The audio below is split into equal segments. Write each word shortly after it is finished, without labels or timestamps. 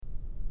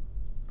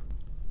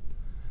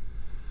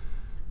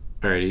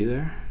All right, you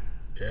there?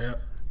 Yeah.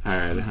 All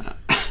right.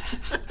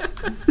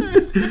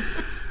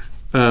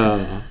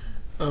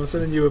 I'm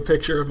sending you a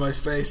picture of my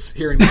face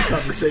hearing the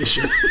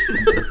conversation.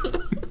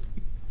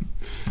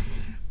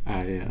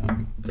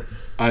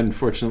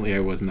 Unfortunately, I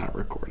was not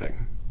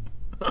recording.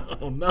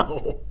 Oh,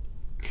 no.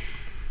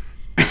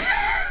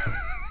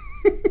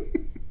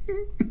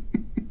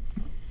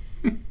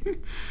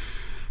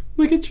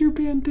 Look at your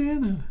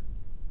bandana.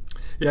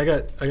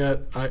 Yeah,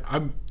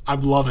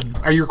 I'm loving.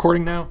 Are you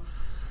recording now?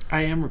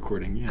 I am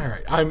recording, yeah. All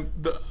right.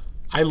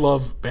 I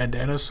love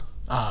bandanas.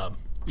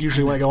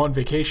 Usually when I go on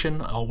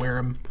vacation, I'll wear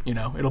them. You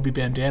know, it'll be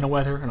bandana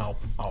weather, and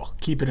I'll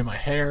keep it in my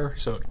hair,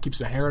 so it keeps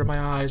my hair out of my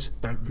eyes.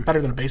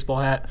 Better than a baseball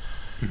hat.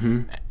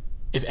 Mm-hmm.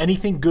 If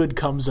anything good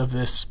comes of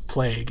this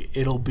plague,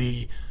 it'll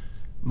be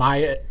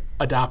my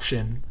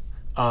adoption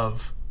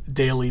of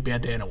daily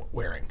bandana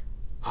wearing.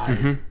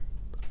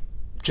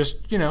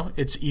 Just,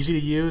 it's easy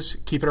to use.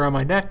 Keep it around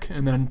my neck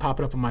and then pop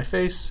it up on my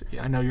face.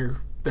 I know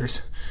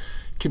there's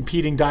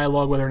competing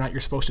dialogue whether or not you're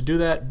supposed to do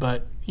that,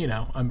 but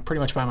I'm pretty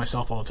much by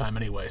myself all the time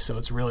anyway, so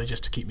it's really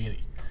just to keep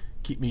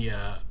me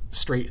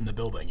straight in the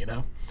building,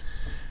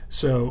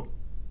 So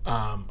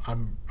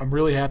I'm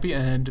really happy,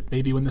 and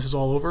maybe when this is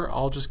all over,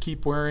 I'll just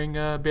keep wearing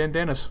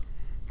bandanas.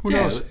 Who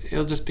knows?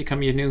 It'll just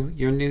become your new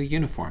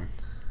uniform.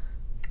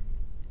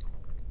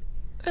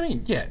 I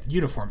mean, yeah,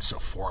 uniform's so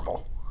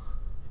formal.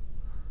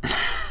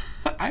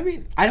 I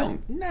mean, I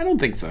don't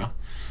think so.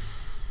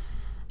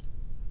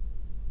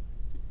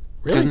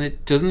 Really?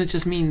 Doesn't it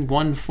just mean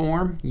one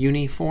form,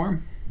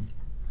 uniform?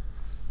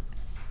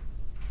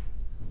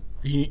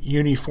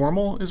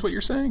 Uniformal is what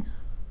you're saying?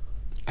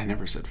 I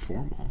never said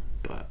formal,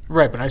 but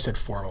right, but I said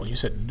formal. You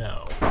said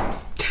no.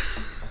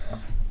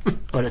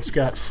 But it's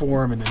got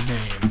form in the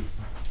name.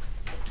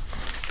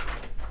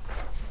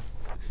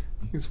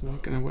 He's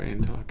walking away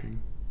and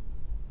talking.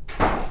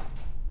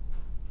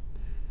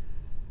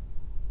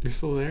 You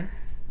still there?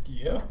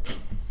 Yep.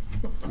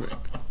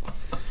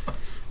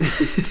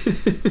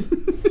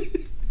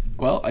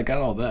 Well, I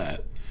got all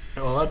that.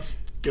 Well, that's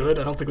good.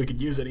 I don't think we could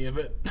use any of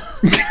it.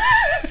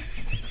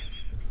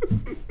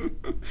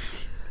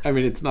 I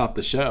mean, it's not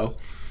the show.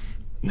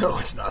 No,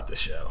 it's not the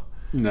show.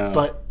 No.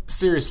 But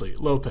seriously,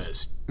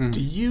 Lopez, do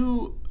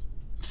you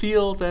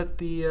feel that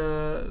the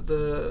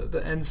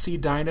NC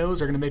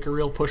Dinos are going to make a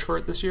real push for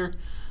it this year?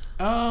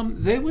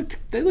 They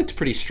looked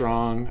pretty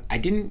strong.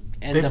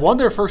 They've won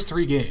their first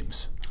 3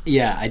 games.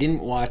 Yeah, I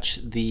didn't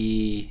watch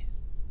the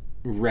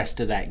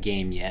rest of that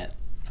game yet.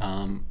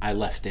 I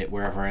left it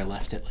wherever I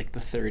left it, like the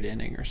 3rd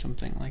inning or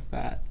something like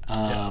that.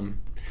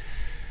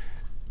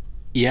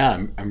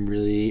 Yeah, I'm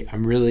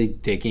really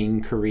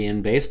digging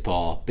Korean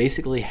baseball.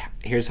 Basically,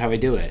 here's how I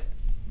do it.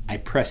 I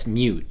press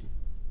mute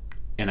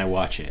and I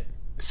watch it.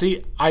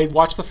 See, I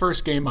watched the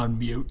first game on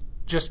mute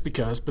just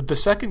because, but the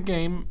second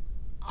game,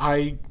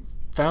 I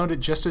found it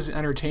just as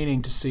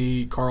entertaining to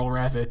see Karl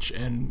Ravech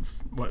and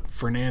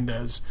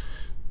Fernandez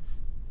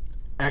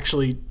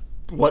actually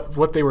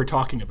what they were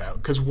talking about.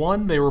 Because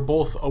one, they were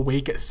both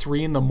awake at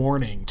 3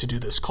 a.m. to do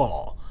this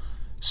call,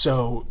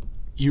 so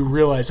you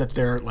realize that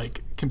they're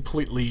like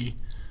completely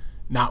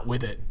not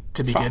with it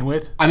to begin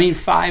with. I mean,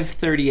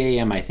 5:30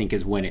 a.m. I think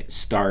is when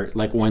it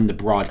when the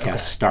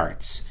broadcast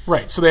starts.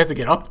 Right, so they have to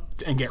get up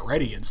and get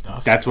ready and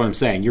stuff. That's what I'm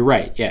saying. You're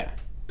right. Yeah.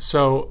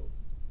 So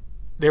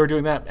they were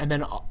doing that, and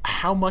then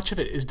how much of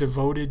it is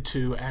devoted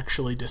to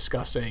actually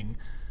discussing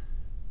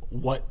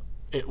what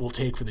it will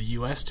take for the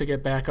U.S. to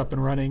get back up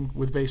and running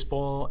with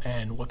baseball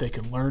and what they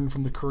can learn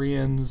from the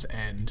Koreans.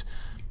 And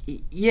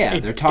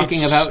they're talking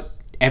about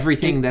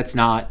everything that's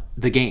not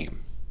the game.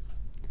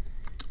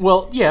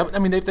 Well, yeah, I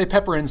mean, they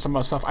pepper in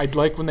some stuff. I'd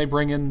like when they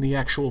bring in the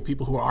actual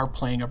people who are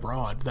playing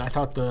abroad. I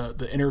thought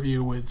the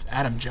interview with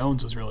Adam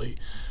Jones was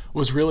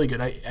really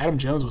good. Adam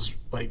Jones was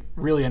like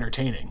really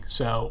entertaining.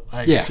 So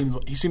he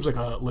seems like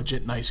a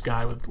legit nice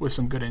guy with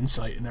some good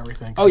insight and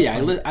everything. Oh yeah,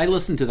 I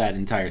listened to that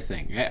entire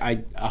thing. I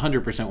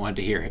 100% wanted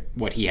to hear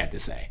what he had to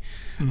say.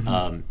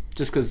 Mm-hmm.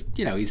 Just because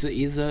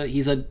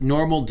he's a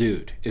normal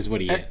dude is what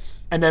he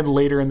is. And then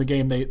later in the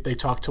game, they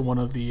talked to one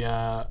of the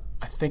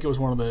I think it was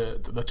one of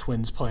the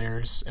Twins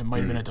players. It might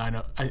have been a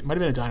Dino. It might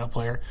have been a Dino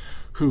player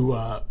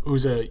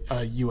who's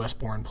a U.S.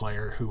 born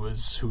player who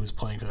was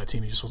playing for that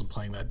team. He just wasn't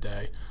playing that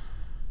day.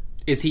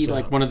 Is he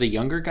like one of the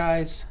younger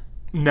guys?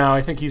 No,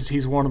 I think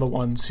he's one of the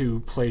ones who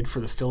played for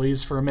the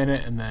Phillies for a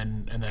minute and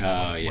then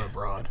went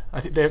abroad.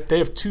 I think they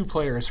have 2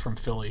 players from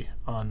Philly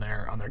on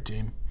their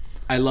team.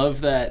 I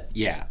love that.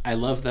 Yeah, I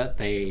love that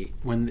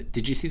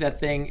did you see that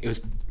thing? It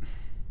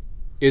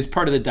was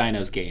part of the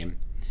Dinos game.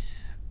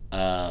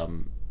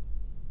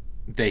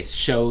 They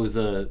show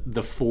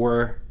the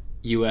 4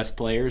 U.S.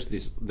 players.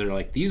 They're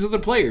like, these are the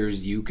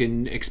players you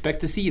can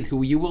expect to see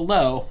who you will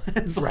know.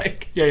 It's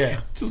like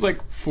just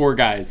like 4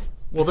 guys.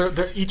 Well,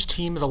 each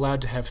team is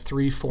allowed to have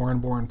 3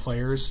 foreign-born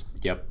players.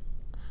 Yep.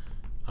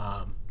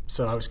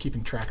 So I was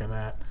keeping track of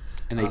that.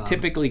 And they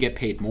typically get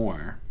paid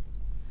more.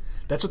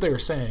 That's what they were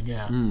saying,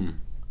 yeah.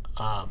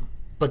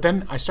 But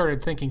then I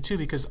started thinking, too,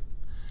 because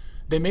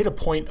they made a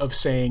point of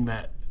saying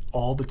that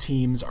all the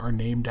teams are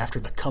named after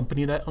the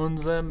company that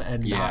owns them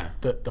and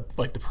not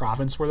the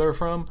province where they're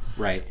from.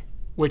 Right.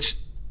 Which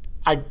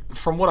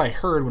from what I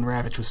heard when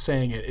Ravitch was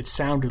saying it, it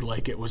sounded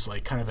like it was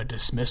like kind of a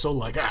dismissal,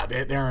 like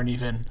they aren't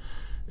even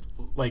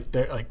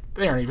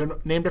they aren't even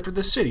named after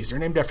the cities. They're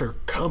named after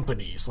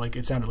companies. Like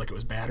it sounded like it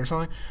was bad or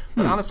something.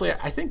 But honestly,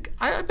 I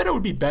bet it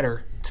would be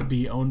better to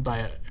be owned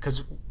by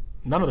because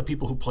none of the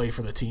people who play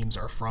for the teams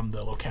are from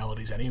the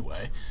localities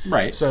anyway.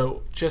 Right.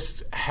 So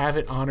just have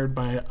it honored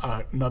by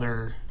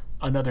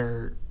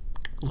another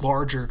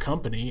larger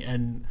company,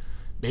 and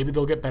maybe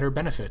they'll get better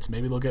benefits.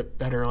 Maybe they'll get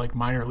better like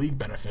minor league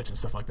benefits and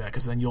stuff like that,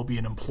 because then you'll be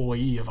an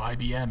employee of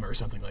IBM or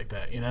something like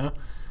that, you know?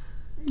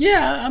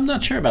 Yeah, I'm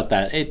not sure about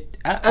that.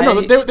 I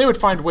know they would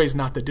find ways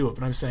not to do it,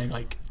 but I'm saying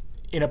like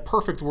in a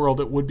perfect world,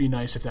 it would be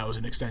nice if that was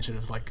an extension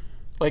of like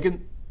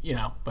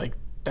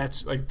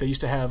that's like they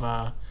used to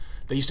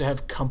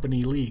have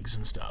company leagues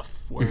and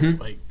stuff where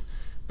like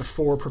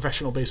before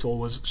professional baseball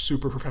was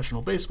super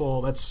professional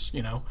baseball. That's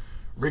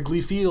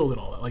Wrigley Field and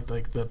all that.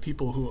 Like the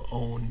people who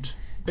owned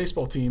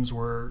baseball teams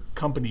were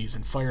companies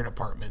and fire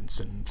departments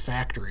and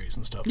factories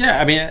and stuff.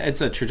 Yeah, I mean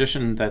it's a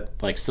tradition that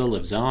like still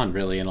lives on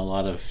really in a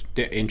lot of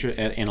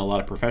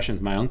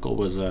professions. My uncle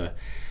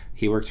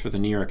he worked for the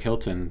New York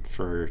Hilton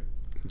for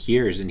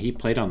years and he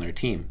played on their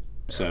team.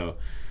 Yeah. So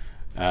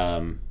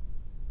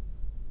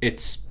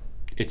it's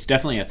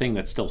definitely a thing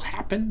that still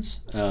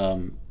happens.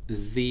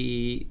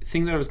 The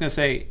thing that I was going to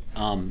say,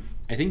 I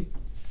think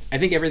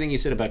everything you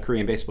said about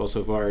Korean baseball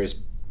so far is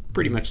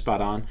pretty much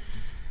spot on.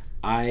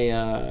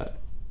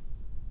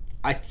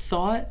 I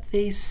thought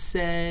they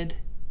said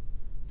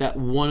that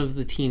one of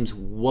the teams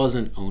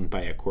wasn't owned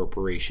by a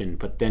corporation,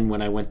 but then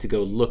when I went to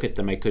go look at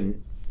them, I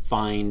couldn't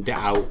find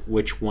out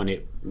which one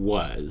it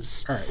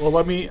was. All right. Well,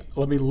 let me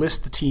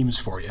list the teams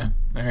for you.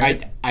 All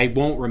right. I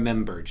won't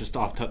remember just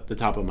off the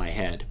top of my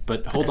head.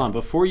 But hold on,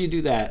 before you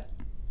do that,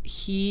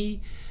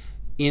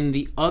 in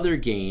the other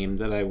game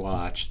that I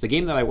watched, the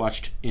game that I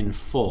watched in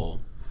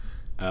full,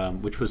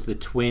 which was the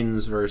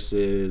Twins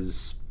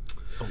versus.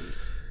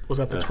 Was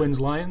that the Twins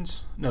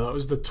Lions? No, that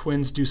was the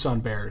Twins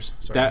Doosan Bears.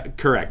 Sorry.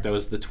 Correct. That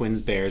was the Twins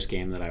Bears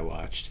game that I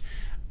watched.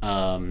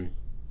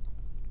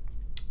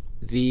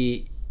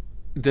 He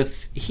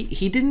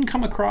didn't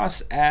come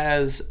across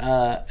as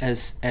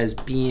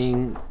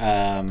being.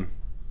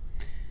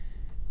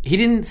 He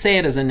didn't say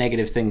it as a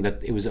negative thing that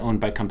it was owned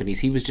by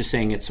companies. He was just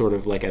saying it sort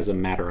of like as a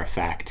matter of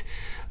fact.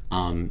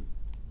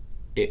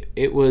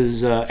 It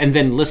was, and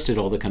then listed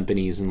all the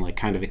companies and like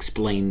kind of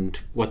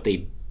explained what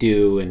they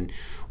do. And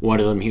one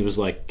of them, he was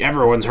like,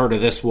 "Everyone's heard of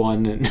this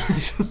one," and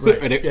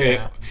right.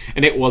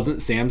 and it wasn't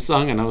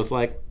Samsung. And I was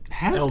like,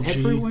 "Has LG.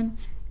 Everyone?"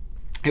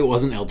 It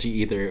wasn't LG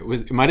either.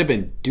 It might have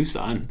been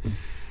Doosan.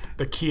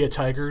 The Kia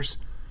Tigers.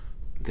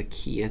 The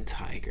Kia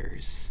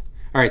Tigers.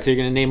 All right, so you're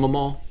gonna name them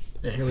all?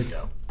 Yeah, here we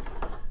go.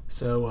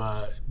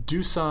 So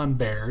Doosan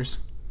Bears.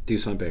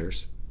 Doosan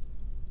Bears.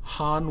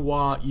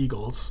 Hanwha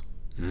Eagles.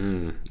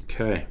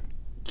 Okay.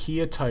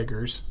 Kia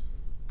Tigers.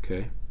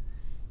 Okay.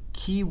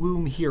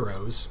 Kiwoom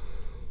Heroes.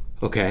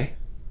 Okay.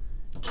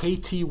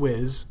 KT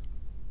Wiz.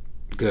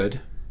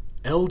 Good.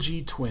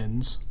 LG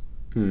Twins.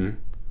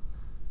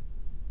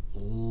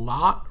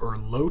 Lot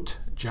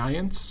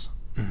Giants.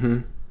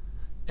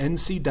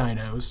 NC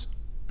Dinos.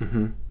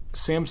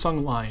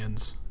 Samsung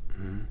Lions.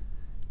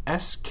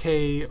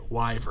 SK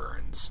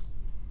Wyverns.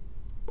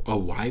 A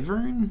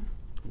wyvern?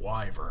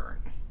 Wyvern.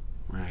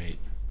 Right.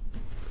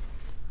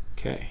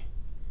 Okay.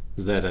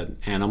 Is that an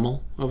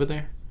animal over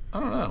there? I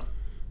don't know.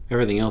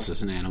 Everything else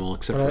is an animal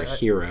except for a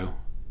hero.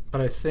 But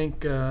I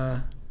think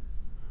the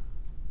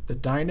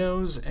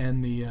Dinos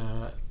and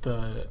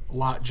the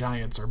Lot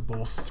Giants are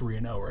both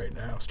 3-0 right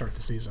now. Start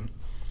the season.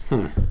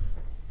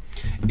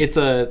 It's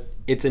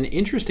an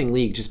interesting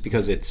league just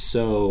because it's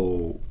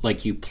so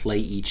like you play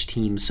each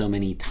team so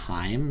many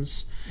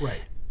times.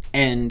 Right.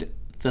 And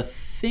the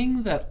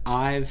thing that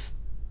I've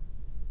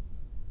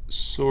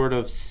sort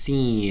of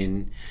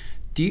seen,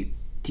 do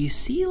you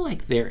see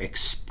like their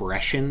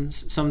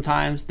expressions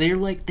sometimes? They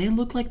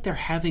look like they're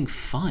having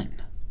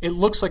fun. It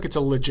looks like it's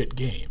a legit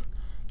game.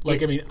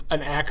 Like, an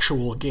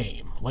actual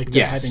game. Like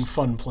they're having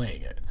fun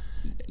playing it.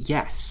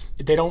 Yes.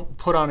 They don't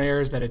put on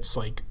airs that it's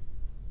like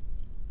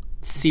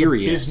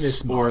serious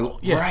business model.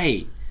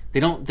 Right. They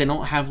don't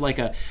have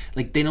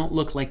they don't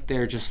look like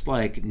they're just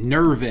like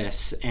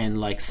nervous and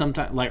like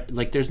sometimes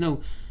like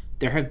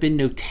there have been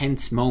no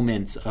tense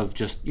moments of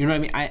just, you know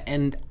what I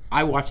mean?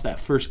 I watched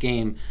that first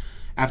game.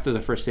 After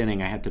the first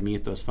inning, I had to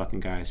mute those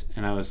fucking guys.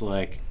 And I was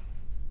like,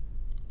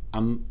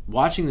 I'm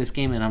watching this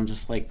game and I'm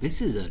just like,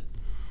 this is a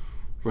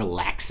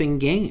relaxing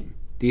game.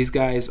 These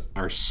guys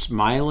are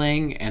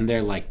smiling and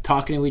they're like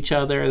talking to each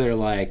other. They're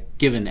like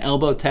giving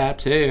elbow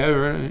taps. Hey,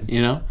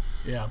 you know?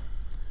 Yeah.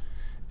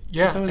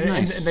 Yeah. That was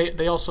nice. And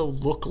they also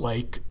look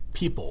like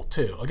people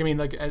too. Like, I mean,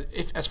 like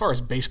as far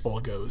as baseball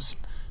goes,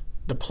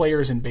 the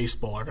players in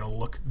baseball are going to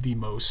look the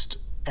most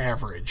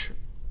average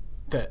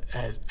that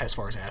as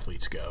far as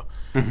athletes go.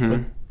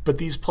 But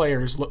these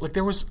players look like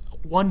there was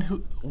one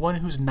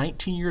who's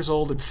 19 years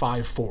old and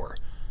 5'4",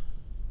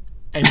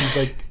 and he's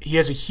like he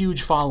has a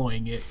huge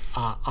following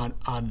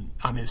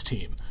on his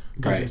team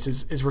because it's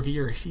his rookie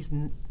year. He's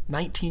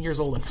 19 years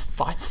old and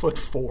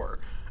 5'4".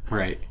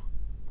 Right,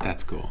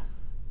 that's cool.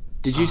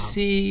 Did you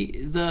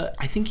see the?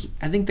 I think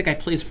the guy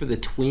plays for the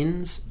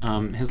Twins.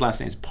 His last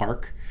name is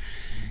Park.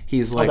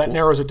 He's like that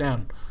narrows it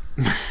down.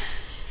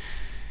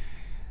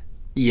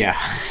 Yeah,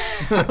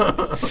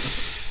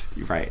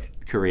 right.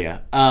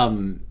 Korea.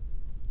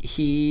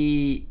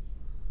 He's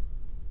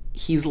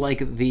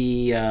like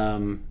the.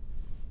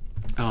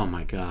 Oh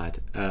my god.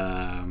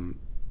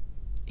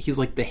 He's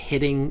like the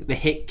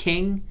hit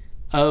king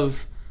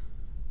of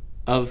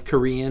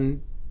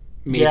Korean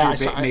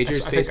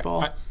majors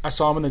baseball. I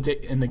saw him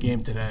in the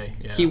game today.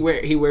 Yeah.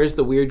 He wears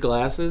the weird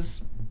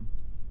glasses.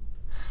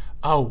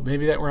 Oh,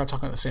 maybe we're not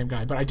talking about the same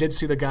guy, but I did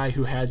see the guy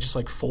who had just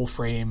like full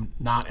frame,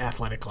 not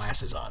athletic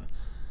glasses on.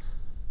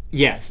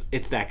 Yes,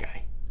 it's that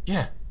guy.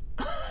 Yeah.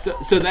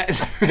 So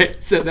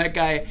that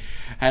guy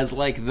has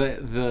like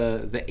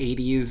the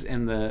 80s,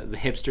 and the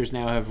hipsters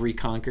now have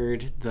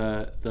reconquered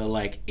the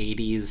like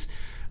 80s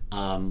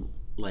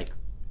like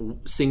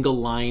single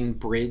line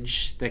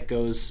bridge that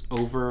goes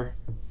over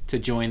to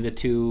join the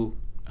two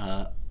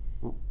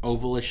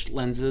ovalish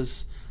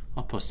lenses.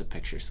 I'll post a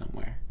picture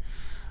somewhere.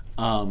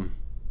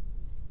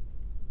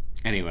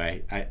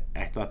 Anyway,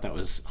 I thought that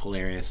was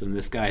hilarious, and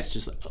this guy's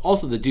just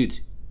also the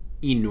dude's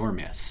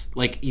enormous.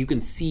 Like you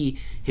can see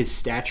his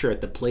stature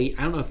at the plate.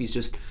 I don't know if he's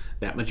just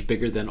that much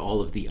bigger than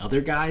all of the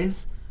other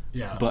guys.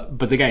 Yeah. But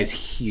the guy's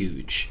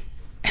huge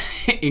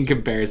in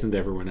comparison to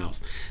everyone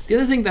else. The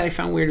other thing that I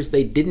found weird is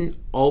they didn't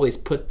always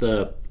put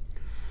the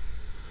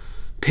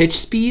pitch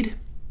speed.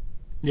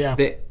 Yeah.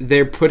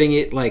 They're putting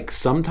it like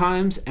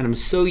sometimes, and I'm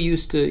so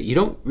used to, you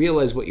don't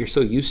realize what you're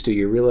so used to.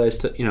 You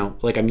realize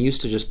like I'm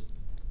used to just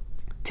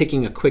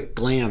taking a quick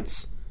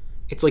glance.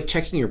 It's like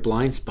checking your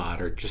blind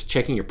spot or just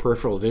checking your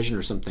peripheral vision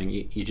or something.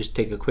 You just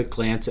take a quick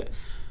glance at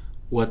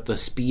what the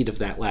speed of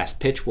that last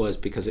pitch was,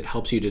 because it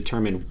helps you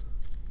determine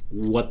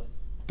what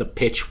the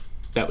pitch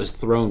that was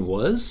thrown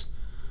was.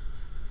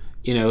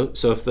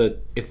 So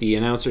if the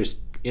announcer's,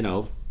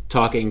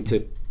 talking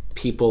to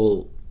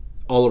people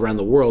all around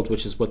the world,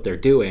 which is what they're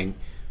doing,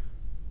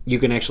 you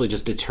can actually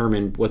just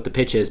determine what the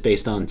pitch is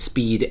based on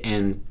speed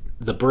and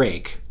the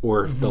break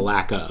or the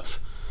lack of.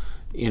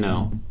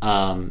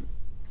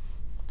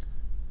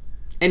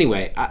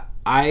 Anyway,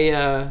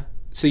 I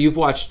so you've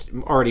watched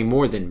already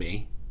more than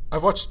me.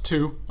 I've watched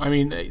 2. I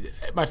mean,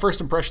 my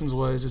first impressions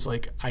is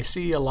like I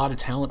see a lot of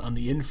talent on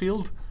the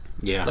infield.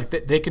 Yeah, like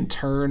they can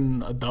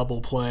turn a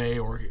double play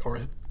or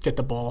get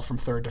the ball from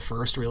third to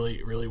first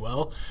really, really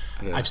well.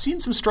 Yeah. I've seen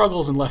some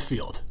struggles in left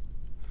field.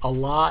 A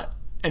lot.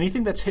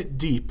 Anything that's hit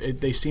deep,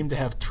 they seem to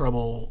have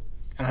trouble.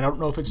 And I don't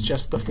know if it's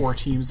just the 4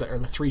 teams that are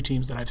the 3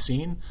 teams that I've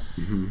seen.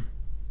 Mm-hmm.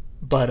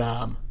 But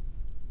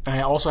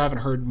I also haven't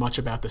heard much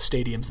about the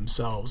stadiums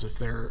themselves, if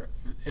they're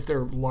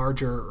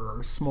larger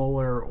or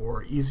smaller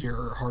or easier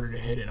or harder to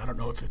hit in. I don't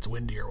know if it's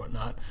windy or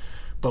whatnot.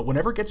 But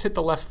whenever it gets hit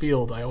the left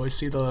field, I always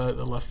see the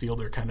left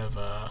fielder kind of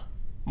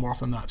more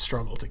often than not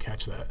struggle to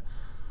catch that.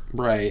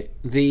 Right.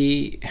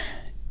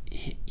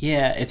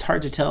 It's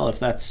hard to tell if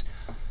that's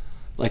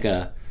like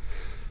a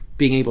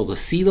being able to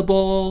see the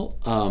ball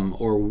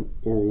or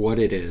what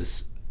it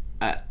is.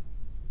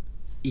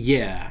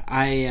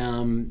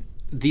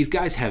 These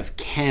guys have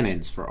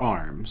cannons for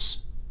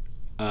arms.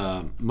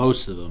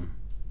 Most of them.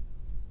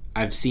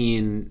 I've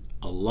seen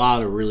a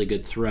lot of really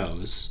good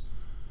throws.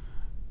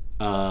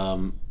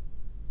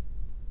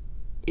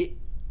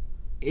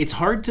 It's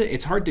hard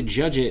to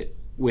judge it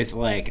with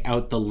like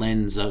out the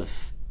lens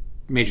of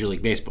Major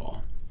League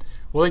Baseball.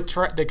 Well,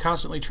 they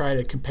constantly try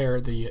to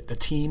compare the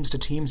teams to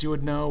teams you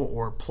would know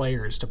or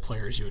players to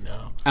players you would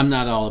know. I'm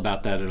not all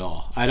about that at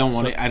all. I don't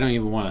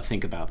even want to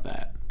think about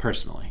that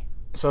personally.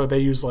 So they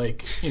use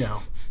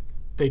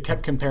they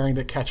kept comparing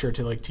the catcher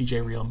to like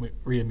TJ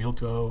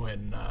Realmuto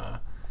and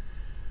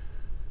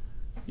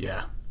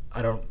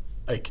I don't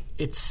like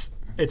it's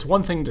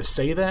one thing to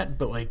say that,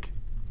 but like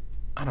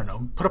I don't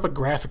know, put up a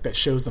graphic that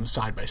shows them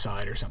side by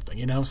side or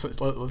something, So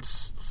let's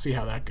see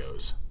how that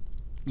goes.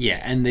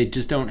 Yeah, and they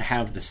just don't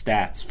have the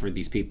stats for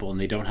these people, and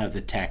they don't have the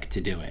tech to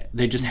do it.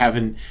 They just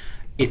haven't.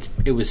 It's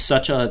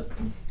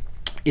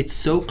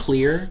so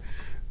clear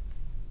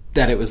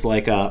that it was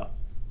like a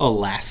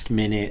last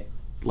minute,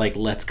 like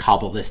let's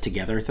cobble this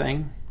together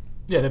thing.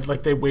 Yeah,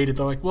 they waited.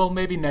 They're like, well,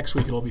 maybe next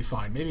week it'll be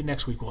fine. Maybe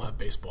next week we'll have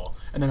baseball,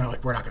 and then they're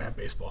like, we're not going to have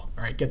baseball.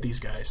 All right, get these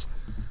guys.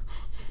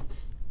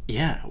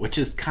 Yeah, which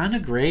is kind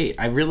of great.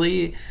 I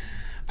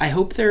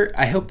hope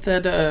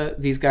that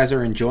these guys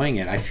are enjoying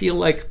it. I feel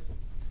like.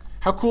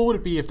 How cool would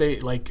it be if they,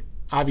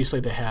 obviously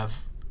they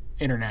have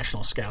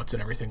international scouts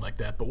and everything like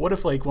that, but what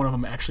if, one of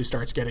them actually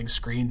starts getting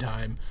screen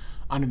time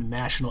on an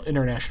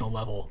international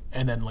level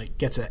and then,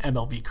 gets an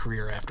MLB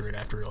career after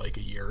a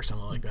year or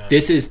something like that?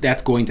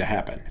 That's going to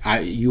happen.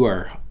 You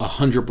are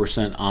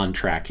 100% on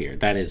track here.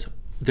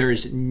 There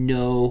is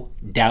no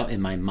doubt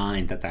in my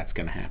mind that that's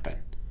going to happen.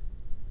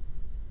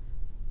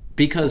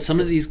 Because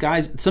some of these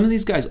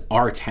guys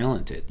are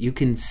talented. You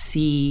can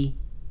see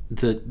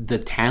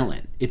the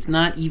talent. It's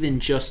not even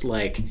just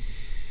like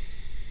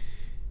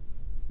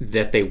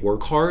that they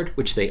work hard,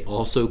 which they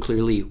also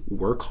clearly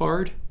work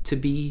hard to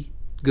be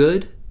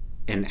good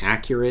and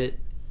accurate.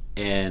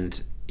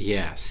 And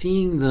yeah,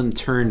 seeing them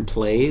turn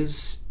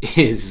plays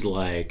is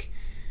like,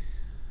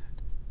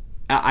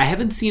 I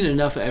haven't seen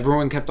enough.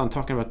 Everyone kept on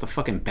talking about the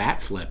fucking bat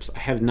flips. I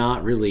have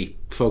not really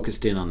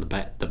focused in on the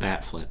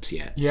bat flips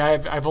yet. Yeah,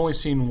 I've only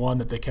seen one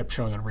that they kept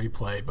showing on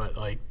replay, but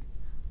like,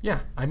 yeah,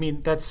 I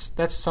mean that's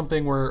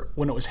something where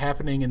when it was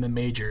happening in the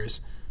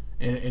majors,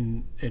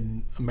 in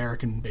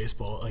American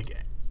baseball,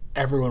 like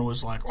everyone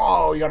was like,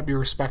 oh, you got to be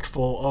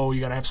respectful. Oh,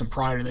 you got to have some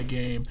pride in the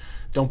game.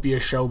 Don't be a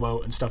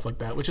showboat and stuff like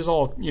that, which is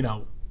all,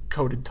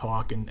 coded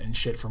talk and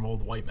shit from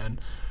old white men.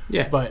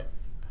 Yeah, but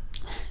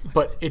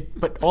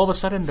all of a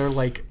sudden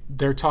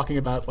they're talking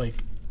about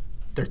like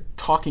they're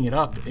talking it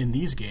up in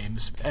these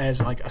games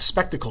as like a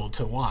spectacle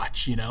to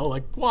watch,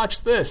 like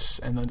watch this,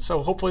 and then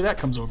so hopefully that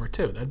comes over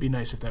too. That'd be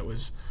nice if that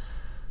was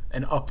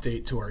an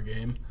update to our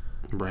game,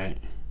 right?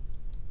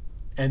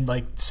 And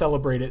like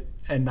celebrate it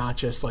and not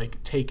just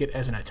like take it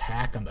as an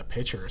attack on the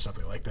pitcher or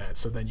something like that.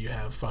 So then you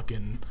have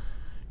fucking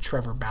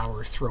Trevor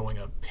Bauer throwing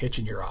a pitch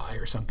in your eye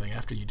or something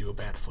after you do a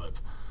bat flip.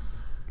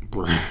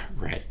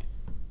 Right.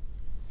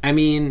 I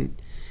mean,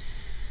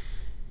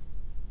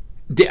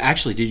 did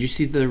you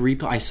see the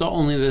replay? I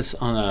saw this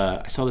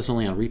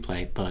only on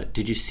replay, but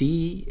did you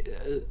see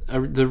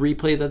the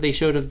replay that they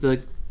showed of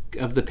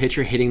the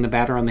pitcher hitting the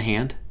batter on the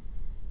hand?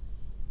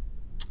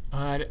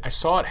 I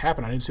saw it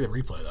happen. I didn't see the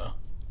replay though.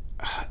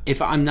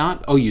 If I'm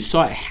not, you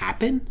saw it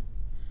happen?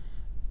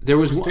 It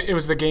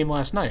was the game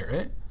last night,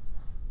 right?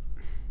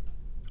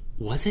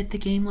 Was it the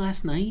game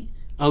last night?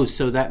 Oh,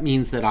 so that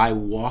means that I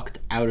walked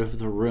out of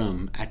the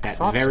room at that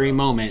very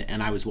moment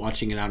and I was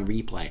watching it on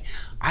replay.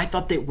 I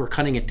thought they were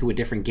cutting it to a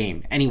different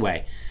game.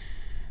 Anyway,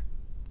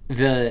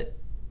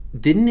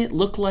 didn't it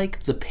look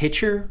like the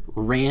pitcher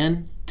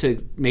ran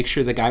to make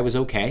sure the guy was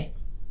okay?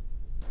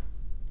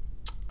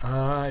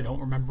 I don't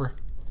remember.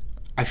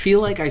 I feel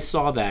like I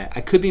saw that.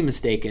 I could be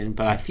mistaken,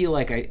 but I feel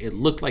like it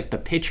looked like the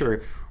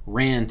pitcher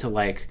ran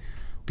to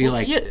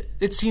yeah,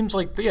 it seems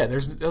like it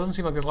doesn't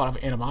seem like there's a lot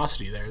of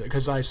animosity there,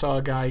 because I saw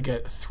a guy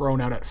get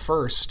thrown out at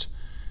first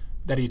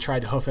that he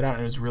tried to hoof it out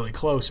and it was really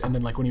close, and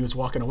then like when he was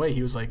walking away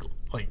he was like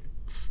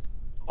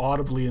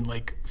audibly and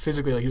like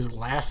physically like he was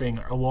laughing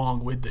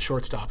along with the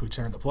shortstop who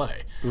turned the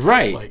play.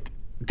 Right.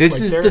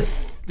 This is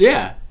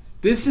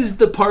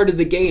the part of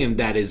the game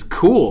that is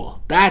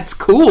cool. That's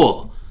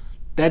cool.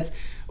 That's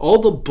all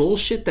the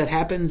bullshit that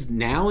happens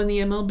now in the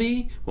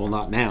MLB. Well,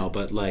 not now,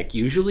 but like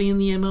usually in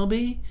the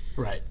MLB.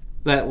 Right.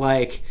 That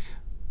like,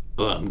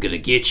 I'm gonna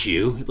get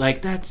you.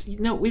 Like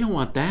no, we don't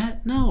want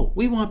that. No,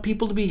 we want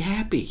people to be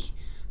happy.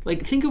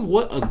 Like, think of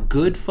what a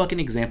good fucking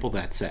example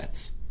that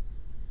sets.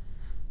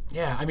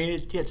 Yeah, I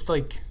mean, it's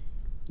like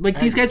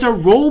these guys are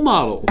role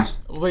models.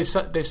 Well, they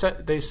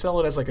sell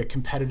it as like a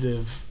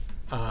competitive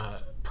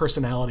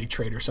personality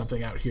trait or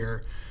something out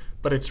here,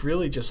 but it's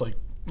really just like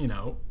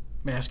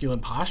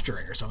masculine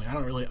posturing or something.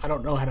 I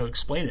don't know how to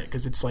explain it,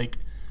 because it's like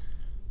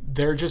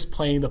they're just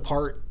playing the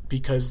part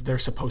because they're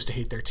supposed to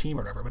hate their team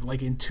or whatever. But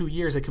like in 2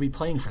 years, they could be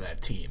playing for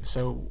that team.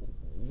 So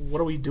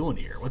what are we doing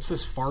here? What's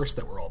this farce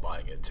that we're all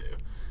buying into?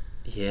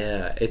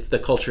 Yeah, the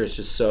culture is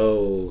just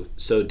so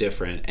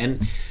different.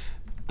 And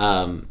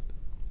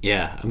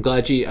yeah, I'm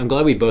glad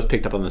we both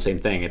picked up on the same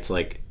thing. It's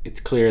like it's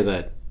clear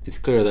that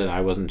I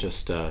wasn't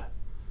just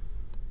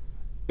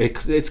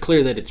it's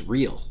clear that it's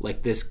real,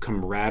 like this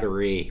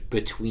camaraderie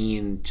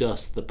between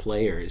just the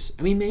players.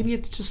 I mean, maybe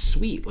it's just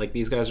sweet. Like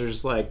these guys are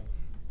just like,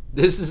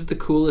 this is the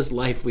coolest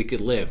life we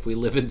could live. We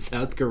live in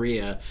South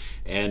Korea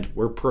and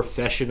we're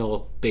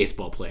professional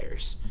baseball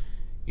players,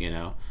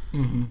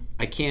 Mm-hmm.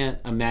 I can't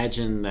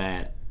imagine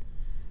that,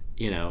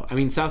 I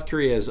mean, South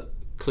Korea has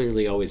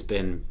clearly always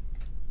been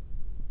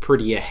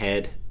pretty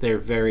ahead. They're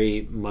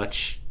very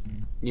much,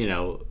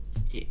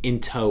 in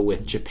tow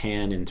with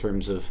Japan in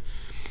terms of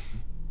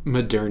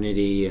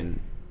modernity and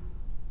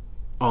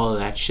all of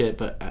that shit.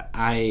 But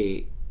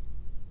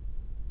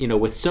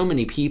with so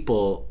many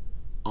people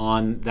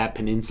on that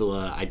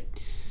peninsula,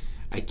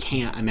 I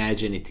can't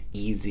imagine it's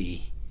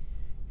easy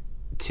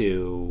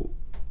to,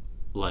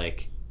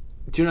 like,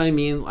 do you know what I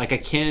mean? Like, I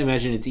can't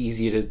imagine it's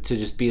easy to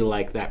just be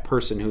like that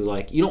person who,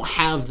 like, you don't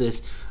have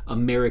this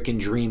American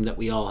dream that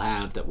we all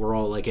have, that we're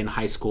all like in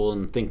high school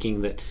and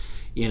thinking that,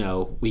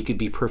 we could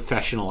be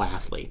professional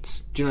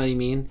athletes. Do you know what I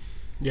mean?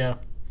 Yeah.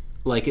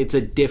 Like,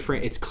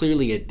 it's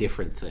clearly a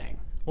different thing.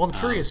 Well, I'm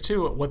curious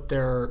too what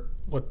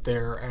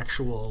their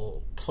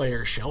actual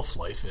player shelf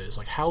life is.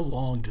 Like, how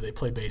long do they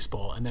play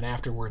baseball, and then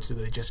afterwards do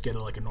they just get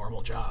a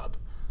normal job?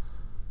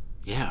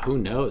 Yeah, who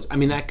knows? I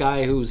mean, that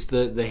guy who's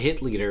the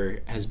hit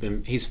leader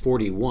he's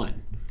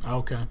 41.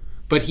 Okay.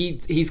 But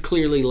he's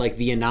clearly like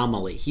the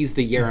anomaly. He's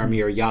the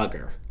Jaromir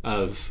Jagr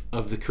of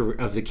the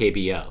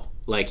KBO.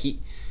 Like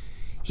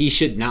he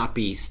should not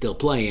be still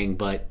playing,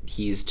 but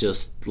he's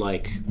just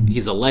like,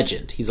 he's a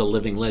legend. He's a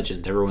living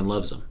legend. Everyone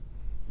loves him.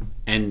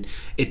 And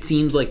it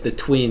seems like the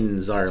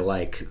Twins are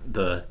like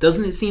the...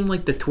 Doesn't it seem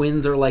like the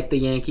Twins are like the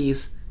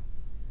Yankees?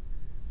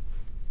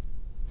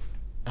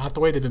 Not the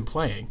way they've been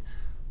playing.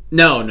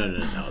 No.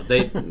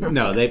 They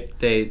no.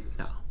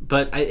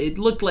 But it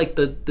looked like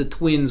the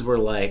Twins were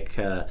like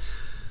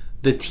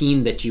the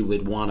team that you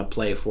would want to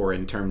play for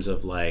in terms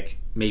of like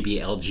maybe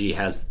LG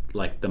has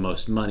like the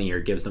most money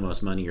or gives the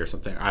most money or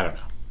something. I don't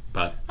know.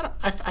 But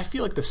I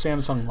feel like the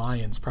Samsung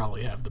Lions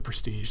probably have the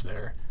prestige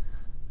there.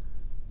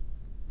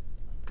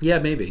 Yeah,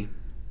 maybe.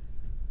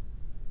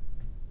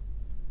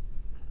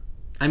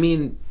 I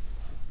mean,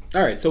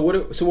 all right. So what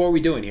are we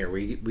doing here?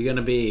 We're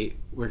gonna be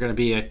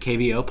a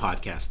KVO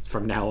podcast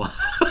from now on.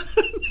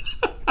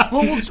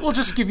 Well, we'll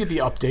just give you the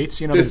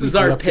updates. You know, this is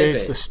our updates,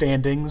 pivot. The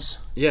standings.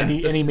 Yeah.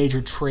 Any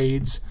major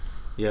trades.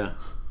 Yeah.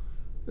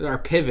 Our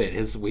pivot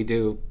is we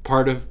do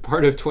part of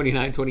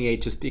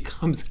 2928 just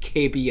becomes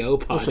KBO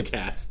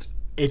podcast.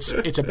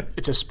 Listen,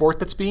 it's a sport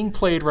that's being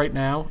played right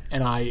now,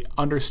 and I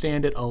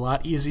understand it a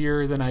lot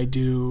easier than I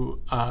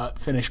do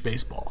Finnish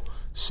baseball.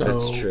 So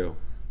that's true.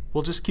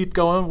 We'll just keep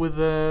going with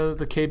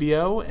the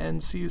KBO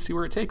and see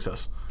where it takes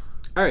us.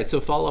 All right, so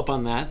follow up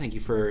on that. Thank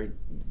you for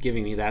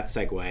giving me that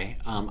segue.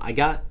 I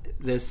got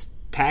this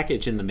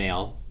package in the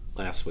mail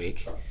last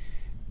week,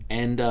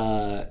 and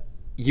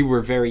you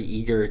were very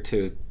eager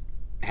to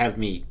have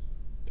me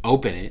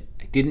open it.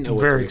 I didn't know.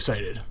 Very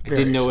excited. I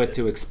didn't know what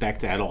to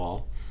expect at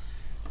all,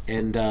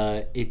 and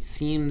it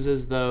seems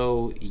as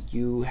though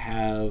you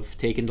have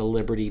taken the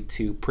liberty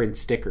to print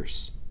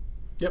stickers.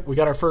 Yep, we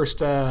got our first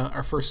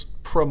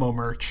promo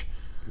merch.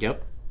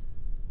 Yep,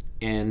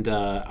 and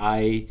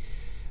I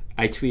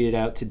tweeted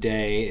out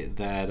today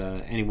that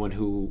anyone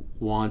who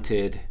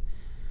wanted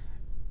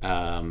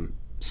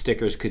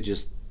stickers could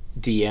just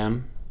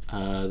DM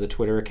the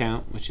Twitter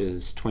account, which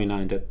is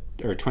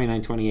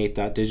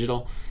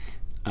 2928.digital.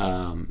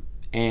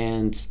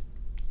 And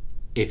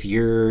if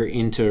you're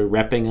into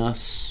repping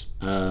us,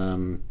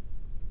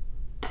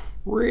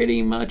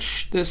 pretty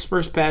much this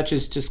first batch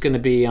is just going to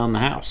be on the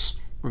house.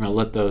 We're going to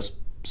let those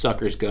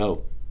suckers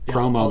go. Yeah,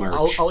 Promo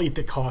merch. I'll eat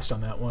the cost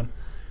on that one.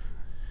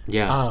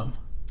 Yeah.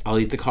 I'll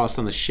eat the cost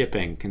on the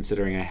shipping,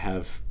 considering I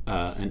have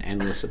an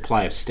endless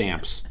supply of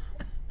stamps.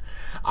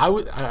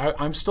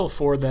 I'm still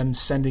for them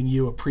sending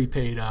you a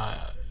prepaid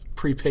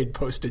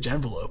postage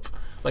envelope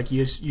like you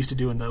used to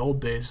do in the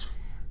old days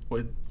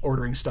with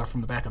ordering stuff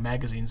from the back of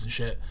magazines and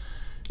shit.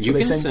 So you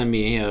can send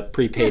me a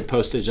prepaid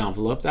postage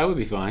envelope. That would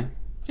be fine.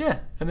 Yeah,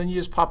 and then you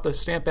just pop the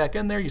stamp back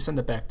in there. You send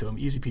it back to them.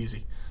 Easy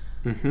peasy.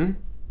 Mm-hmm.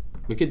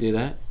 We could do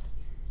that.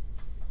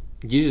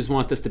 You just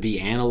want this to be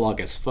analog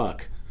as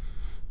fuck.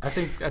 I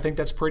think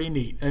that's pretty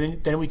neat.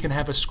 And then we can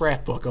have a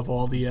scrapbook of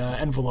all the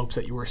envelopes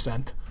that you were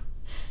sent.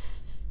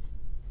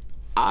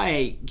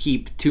 I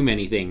keep too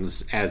many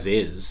things as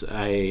is.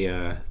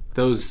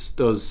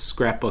 Those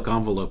scrapbook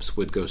envelopes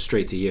would go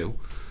straight to you.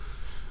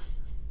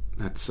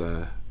 That's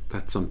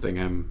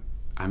something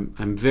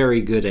I'm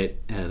very good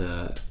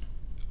at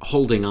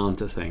holding on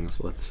to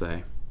things. Let's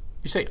say.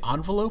 You say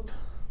envelope?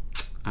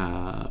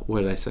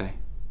 What did I say?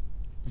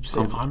 Did you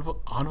say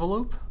envelope?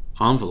 Envelope.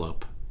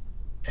 Envelope.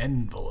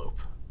 Envelope.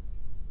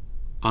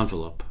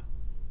 Envelope.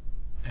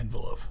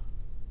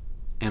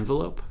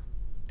 Envelope?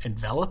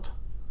 Envelop?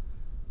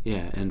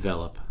 Yeah,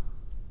 envelop.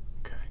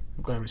 Okay.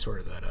 I'm glad we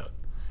sorted that out.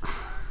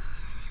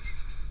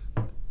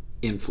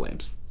 In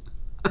flames.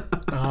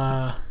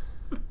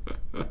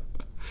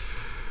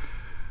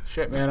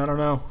 Shit, man, I don't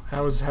know.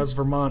 How's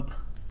Vermont?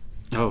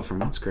 Oh,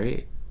 Vermont's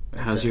great.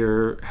 Okay. How's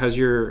your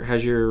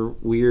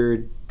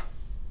weird,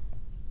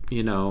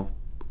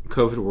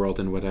 COVID world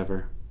and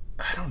whatever?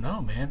 I don't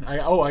know, man.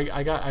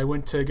 I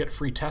went to get a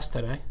free test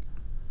today.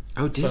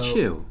 Oh, did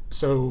you?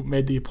 So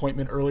made the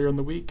appointment earlier in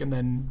the week and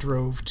then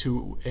drove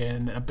to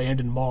an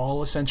abandoned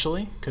mall,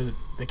 essentially, because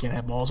they can't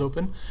have malls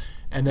open,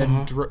 and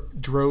then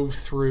drove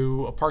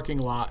through a parking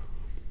lot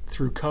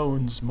through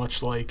cones,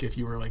 much like if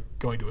you were like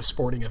going to a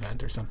sporting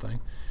event or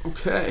something.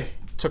 Okay.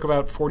 Took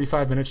about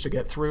 45 minutes to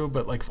get through,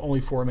 but like only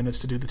 4 minutes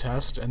to do the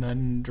test, and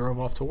then drove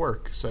off to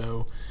work.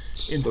 So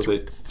in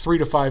 3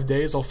 to 5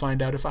 days, I'll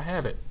find out if I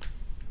have it.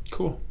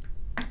 Cool.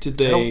 Did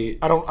they?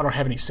 I don't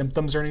have any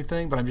symptoms or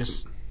anything, but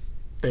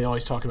they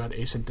always talk about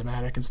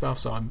asymptomatic and stuff,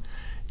 so I'm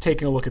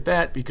taking a look at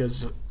that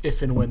because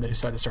if and when they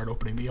decide to start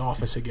opening the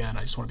office again,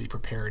 I just want to be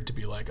prepared to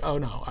be like, oh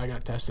no, I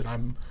got tested.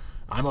 I'm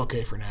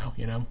okay for now,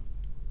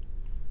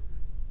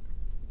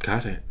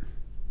 Got it.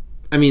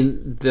 I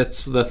mean,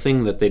 that's the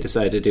thing that they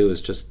decided to do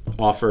is just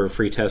offer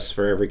free tests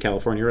for every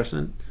California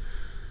resident.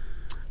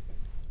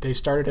 They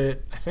started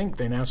it, I think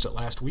they announced it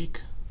last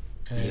week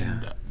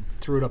and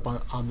threw it up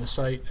on the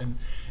site. And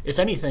if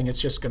anything,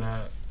 it's just going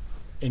to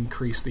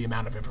increase the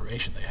amount of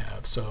information they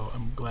have. So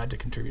I'm glad to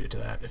contribute to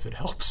that if it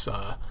helps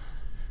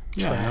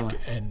track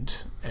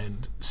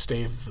and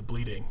stave the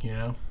bleeding,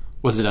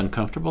 Was it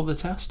uncomfortable, the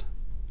test?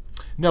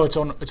 No, it's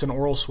an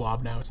oral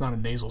swab now. It's not a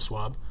nasal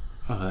swab.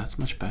 Oh, that's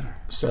much better.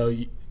 So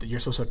you're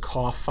supposed to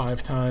cough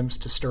 5 times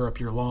to stir up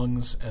your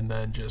lungs and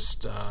then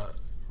just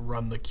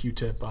run the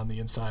Q-tip on the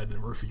inside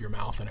and roof of your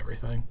mouth and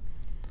everything.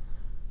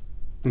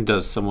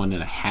 Does someone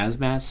in a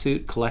hazmat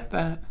suit collect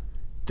that?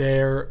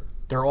 They're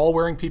all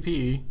wearing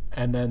PPE,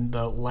 and then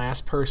the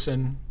last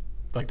person,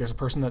 like there's a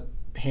person that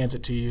hands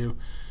it to you,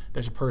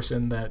 there's a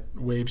person that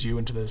waves you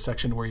into the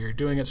section where you're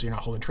doing it so you're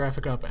not holding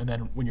traffic up, and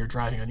then when you're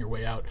driving on your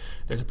way out,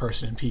 there's a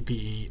person in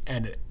PPE,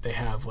 and they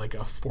have like a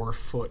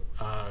 4-foot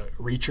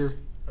reacher,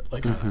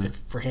 like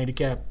for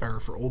handicap or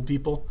for old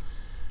people,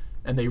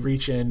 and they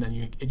reach in and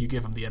you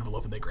give them the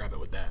envelope and they grab it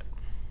with that.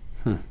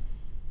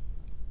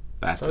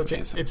 That's so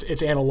amazing.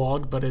 It's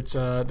analog, but it's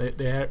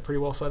they had it pretty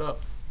well set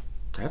up.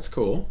 That's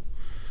cool.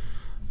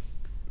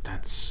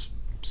 That's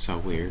so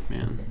weird,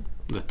 man.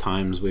 The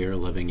times we are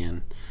living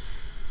in.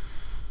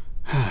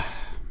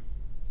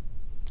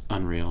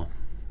 Unreal.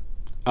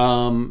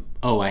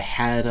 I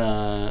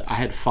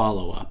had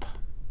follow-up.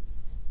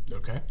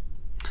 Okay.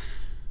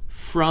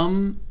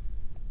 From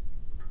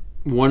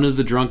one of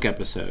the drunk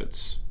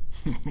episodes.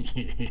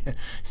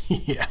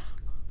 Yeah.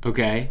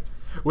 Okay.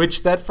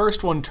 Which that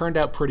first one turned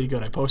out pretty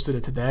good. I posted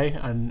it today,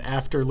 and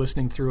after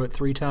listening through it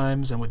 3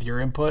 times and with your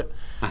input,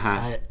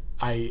 I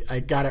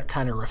got it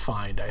kind of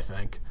refined, I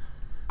think.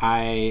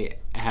 I've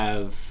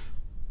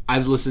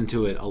listened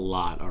to it a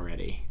lot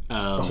already.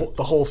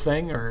 The whole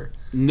thing, or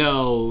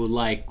no,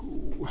 like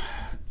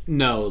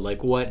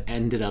what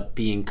ended up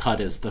being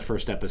cut as the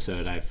first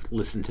episode. I've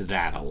listened to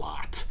that a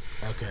lot.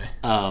 Okay.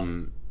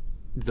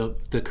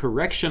 The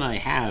correction I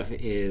have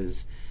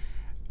is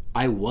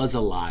I was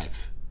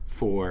alive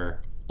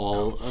for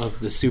all of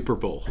the Super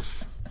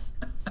Bowls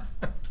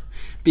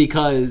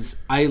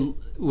because I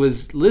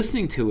was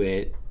listening to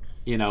it,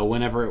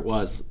 whenever it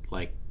was,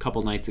 like a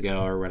couple nights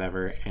ago or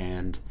whatever,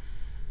 and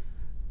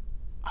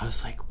I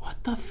was like,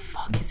 what the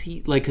fuck is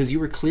he like? Because you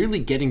were clearly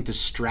getting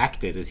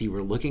distracted as you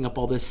were looking up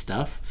all this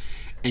stuff,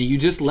 and you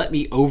just let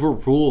me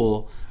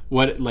overrule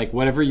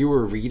whatever you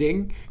were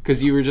reading,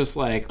 because you were just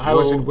like, I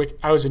was in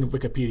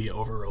Wikipedia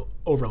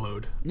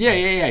overload.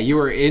 Yeah. You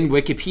were in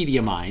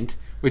Wikipedia mind,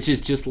 which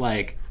is just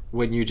like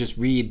when you just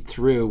read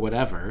through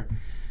whatever,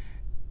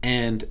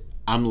 and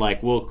I'm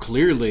like, well,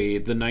 clearly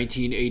the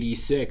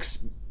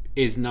 1986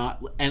 is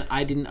not, and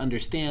I didn't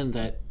understand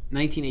that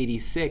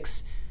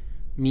 1986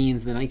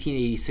 means the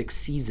 1986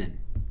 season.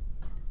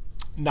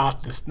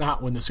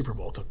 Not when the Super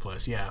Bowl took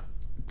place. Yeah,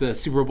 the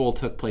Super Bowl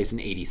took place in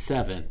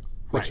 87,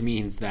 which right.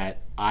 means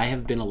that I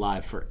have been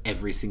alive for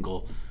every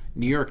single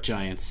New York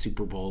Giants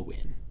Super Bowl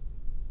win.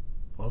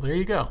 Well, there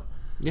you go.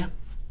 Yeah,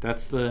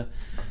 that's the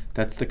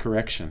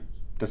correction.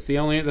 That's the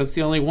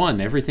only one.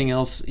 Everything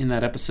else in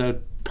that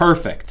episode,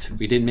 perfect.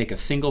 We didn't make a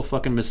single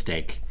fucking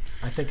mistake.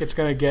 I think it's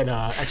going to get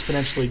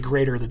exponentially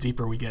greater the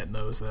deeper we get in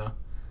those, though.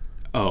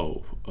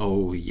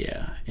 Oh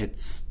yeah.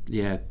 It's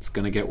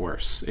going to get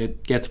worse.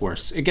 It gets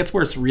worse. It gets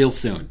worse real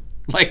soon.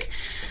 Like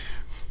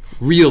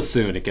real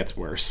soon it gets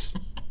worse.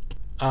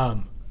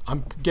 I'm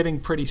getting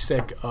pretty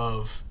sick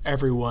of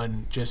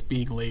everyone just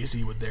being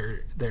lazy with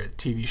their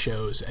TV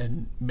shows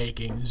and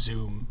making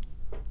Zoom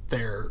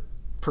their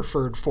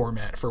preferred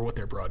format for what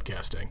they're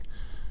broadcasting.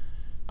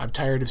 I'm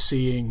tired of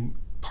seeing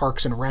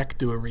Parks and Rec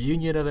do a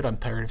reunion of it. I'm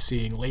tired of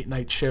seeing late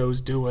night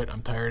shows do it.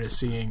 I'm tired of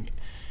seeing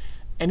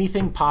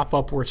anything pop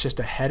up where it's just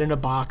a head in a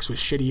box with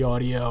shitty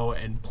audio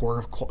and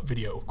poor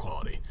video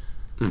quality.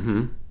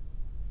 Mm-hmm.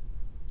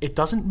 It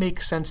doesn't make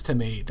sense to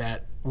me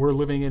that we're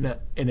living in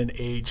an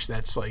age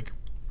that's like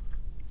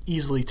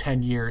easily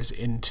 10 years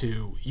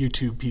into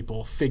YouTube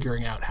people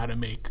figuring out how to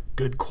make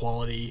good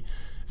quality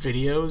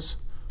videos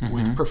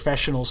with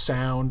professional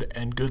sound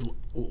and good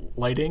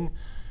lighting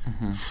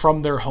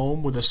from their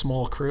home with a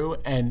small crew,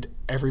 and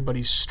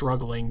everybody's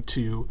struggling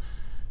to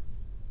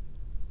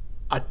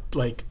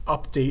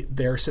update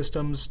their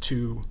systems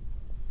to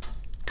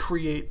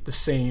create the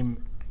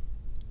same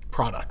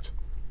product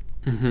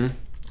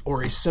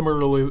or a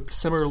similarly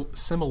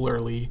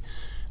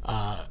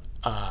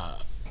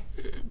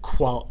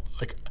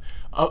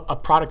a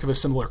product of a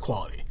similar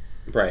quality.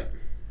 Right.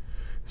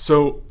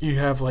 So you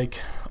have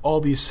like all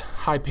these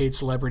high-paid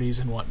celebrities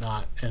and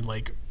whatnot, and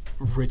like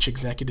rich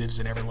executives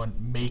and everyone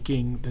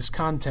making this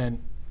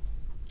content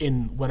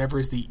in whatever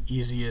is the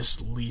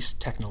easiest,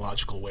 least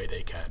technological way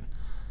they can.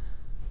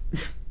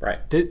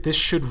 Right. This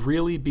should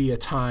really be a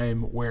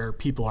time where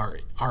people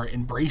are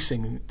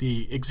embracing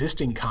the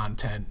existing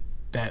content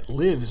that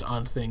lives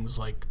on things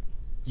like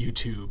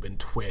YouTube and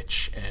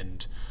Twitch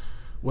and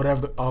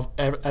whatever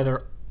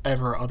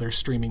other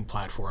streaming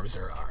platforms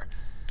there are.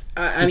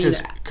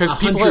 Because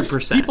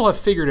people have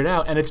figured it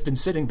out, and it's been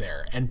sitting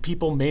there, and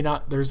people may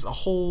not. There's a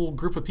whole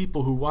group of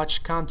people who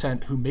watch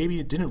content who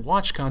maybe didn't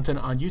watch content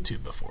on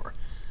YouTube before.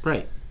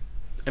 Right.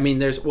 I mean,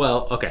 there's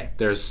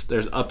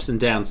ups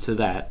and downs to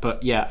that,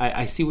 but yeah,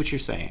 I see what you're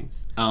saying.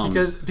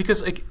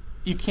 Because like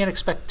you can't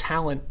expect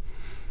talent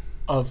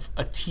of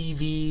a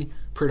TV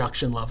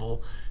production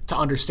level to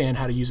understand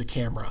how to use a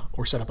camera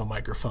or set up a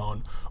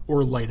microphone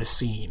or light a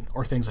scene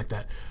or things like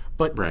that.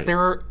 But there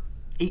are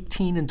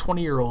 18 and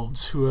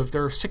 20-year-olds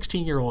there are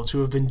 16-year-olds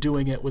who have been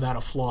doing it without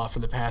a flaw for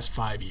the past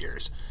 5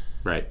 years.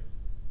 Right.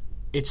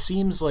 It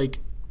seems like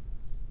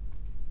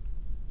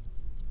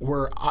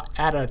we're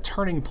at a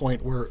turning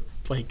point where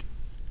like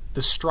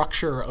the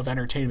structure of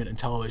entertainment and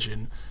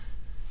television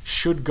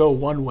should go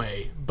one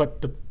way,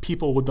 but the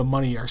people with the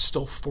money are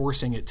still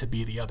forcing it to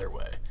be the other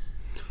way.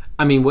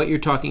 I mean, what you're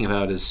talking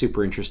about is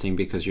super interesting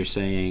because you're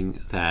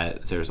saying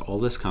that there's all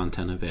this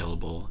content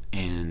available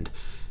and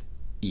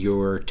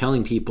you're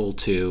telling people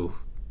to,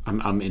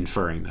 I'm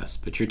inferring this,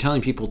 but you're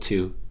telling people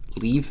to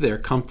leave their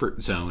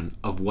comfort zone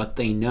of what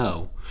they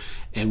know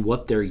and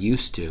what they're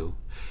used to.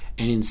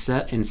 And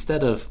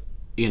instead of,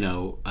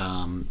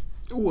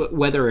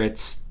 whether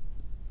it's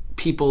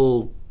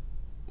people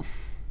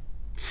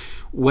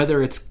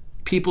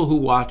who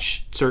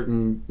watch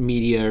certain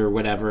media or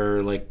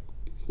whatever, like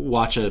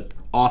watch a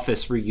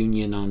office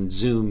reunion on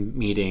Zoom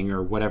meeting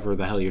or whatever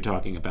the hell you're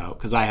talking about,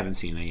 because I haven't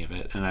seen any of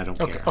it and I don't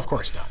care. Of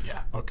course not.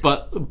 Yeah. Okay.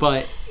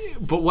 But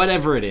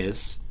whatever it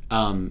is,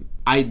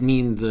 I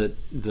mean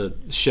the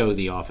show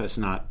The Office,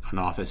 not an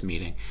office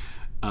meeting.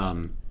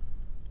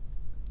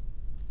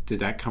 Did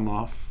that come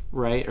off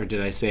right, or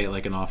did I say it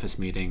like an office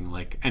meeting?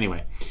 Like,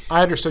 anyway,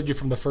 I understood you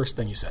from the first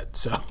thing you said.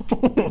 So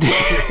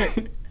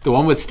the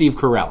one with Steve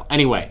Carell.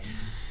 Anyway,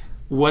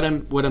 what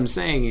I'm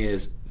saying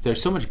is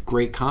there's so much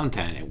great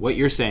content, and what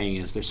you're saying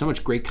is there's so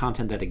much great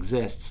content that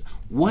exists.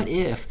 What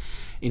if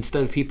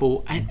instead of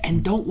people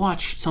and don't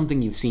watch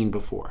something you've seen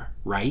before,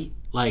 right?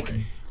 Like,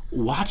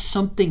 watch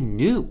something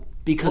new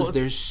because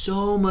there's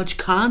so much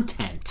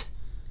content.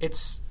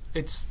 It's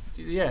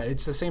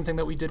the same thing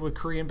that we did with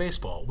Korean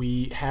baseball.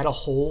 We had a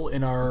hole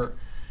in our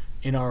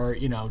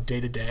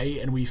day to day,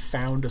 and we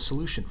found a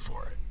solution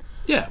for it.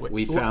 Yeah,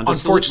 we found a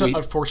solution.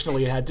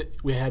 Unfortunately,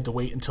 we had to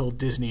wait until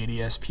Disney and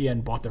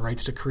ESPN bought the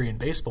rights to Korean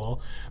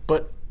baseball.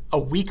 But a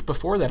week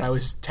before that, I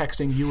was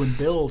texting you and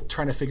Bill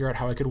trying to figure out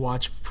how I could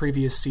watch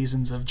previous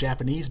seasons of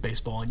Japanese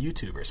baseball on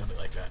YouTube or something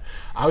like that.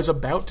 I was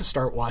about to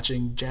start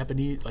watching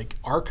Japanese, like,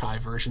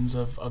 archive versions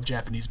of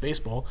Japanese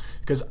baseball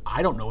because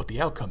I don't know what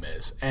the outcome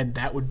is. And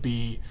that would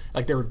be,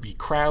 like, there would be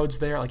crowds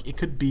there. Like, it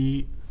could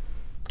be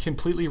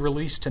completely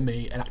released to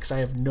me, and because I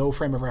have no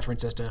frame of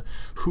reference as to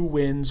who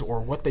wins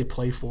or what they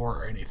play for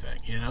or anything,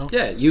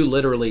 Yeah, you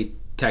literally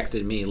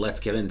texted me, let's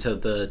get into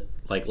the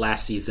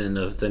last season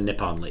of the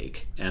Nippon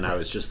League, and I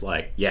was just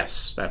like,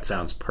 yes, that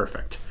sounds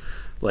perfect.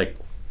 Like,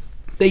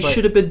 they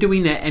should have been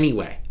doing that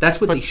anyway.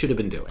 That's what they should have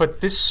been doing.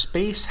 But this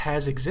space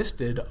has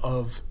existed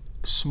of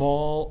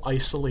small,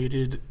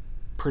 isolated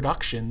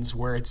productions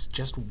where it's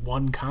just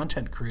one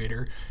content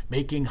creator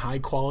making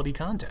high-quality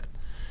content.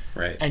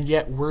 Right. And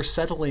yet we're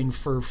settling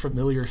for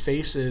familiar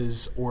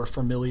faces or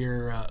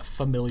familiar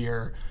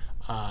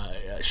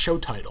show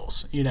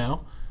titles,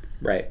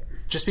 Right.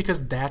 Just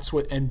because that's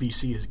what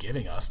NBC is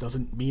giving us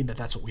doesn't mean that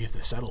that's what we have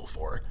to settle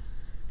for.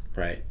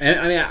 Right. And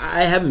I mean,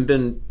 I haven't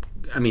been,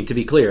 to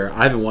be clear,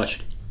 I haven't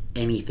watched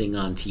anything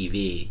on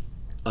TV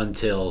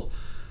until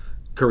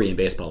Korean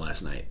baseball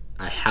last night.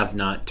 I have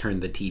not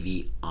turned the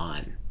TV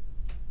on.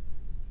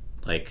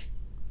 Like,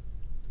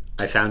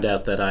 I found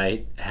out that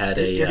I had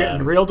You're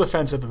getting real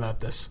defensive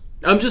about this.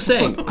 I'm just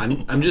saying.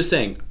 I'm just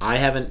saying. I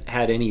haven't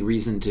had any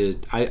reason to.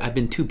 I've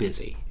been too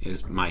busy.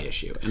 Is my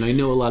issue, and I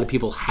know a lot of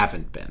people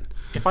haven't been.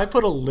 If I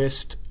put a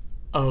list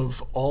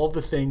of all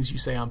the things you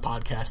say on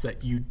podcasts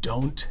that you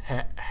don't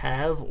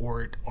have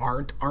or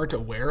aren't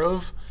aware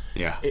of,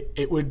 yeah,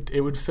 it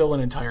would fill an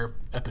entire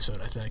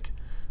episode, I think.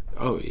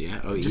 Oh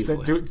yeah. Oh, just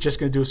easily. Just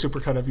gonna do a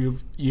supercut of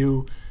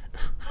you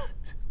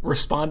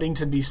responding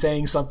to me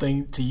saying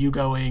something to you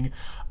going,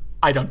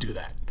 I don't do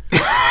that.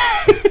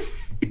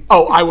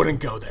 Oh, I wouldn't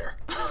go there.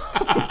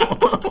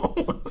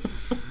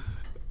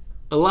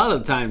 A lot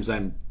of times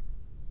I'm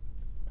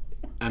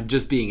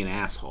just being an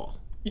asshole.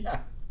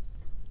 Yeah.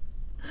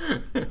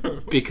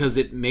 Because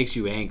it makes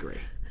you angry.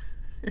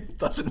 It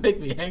doesn't make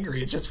me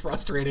angry. It's just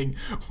frustrating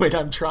when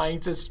I'm trying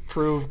to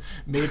prove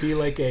maybe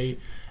like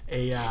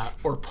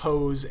or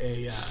pose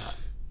a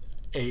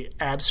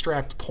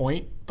abstract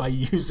point by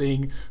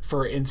using,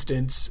 for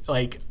instance,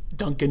 like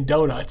Dunkin'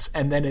 Donuts,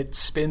 and then it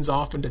spins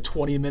off into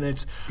 20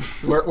 minutes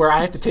where I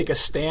have to take a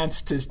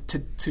stance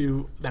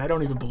to that I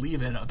don't even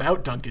believe in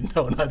about Dunkin'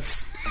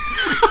 Donuts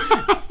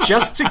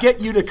just to get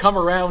you to come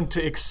around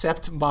to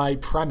accept my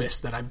premise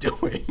that I'm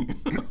doing.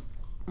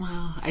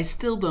 Well, I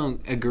still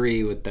don't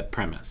agree with the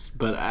premise,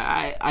 but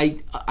I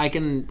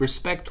can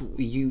respect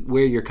you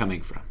where you're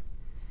coming from.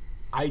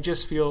 I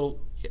just feel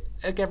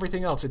like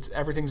everything else,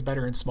 everything's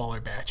better in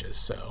smaller batches,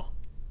 so.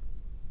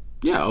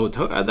 Yeah,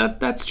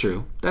 that's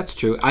true. That's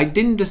true. I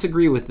didn't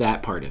disagree with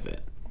that part of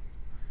it.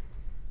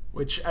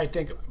 Which I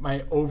think my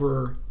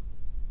overview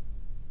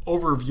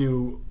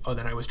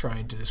that I was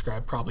trying to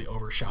describe probably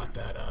overshot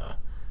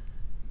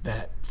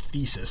that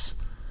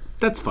thesis.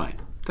 That's fine.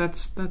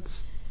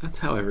 That's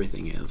how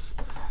everything is.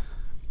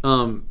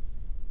 Can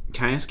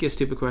I ask you a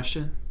stupid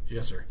question?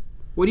 Yes, sir.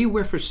 What do you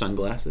wear for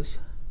sunglasses?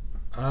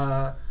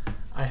 I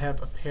have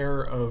a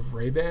pair of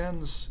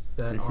Ray-Bans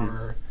that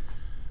are.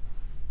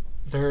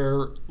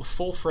 They're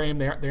full frame.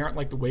 They aren't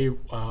like the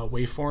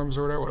waveforms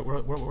or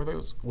whatever. What were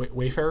those?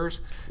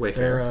 Wayfarers.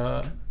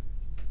 Wayfarer.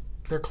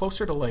 They're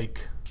closer to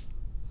like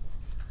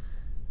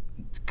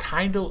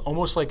kind of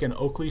almost like an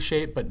Oakley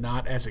shape, but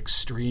not as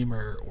extreme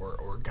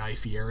or Guy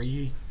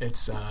Fieri.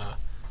 It's all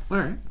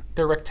right.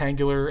 They're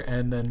rectangular,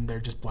 and then they're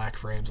just black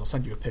frames. I'll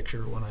send you a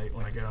picture when I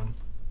get them.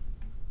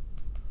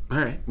 All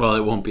right. Well,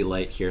 it won't be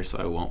light here, so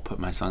I won't put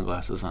my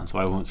sunglasses on, so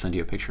I won't send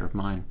you a picture of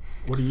mine.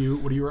 What do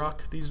you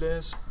rock these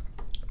days?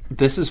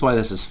 This is why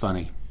this is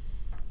funny.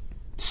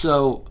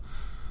 So,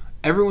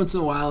 every once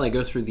in a while, I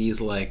go through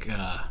these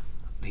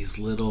these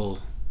little,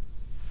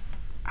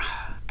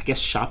 I guess,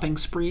 shopping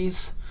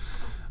sprees,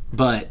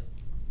 but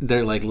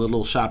they're like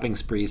little shopping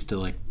sprees to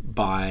like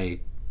buy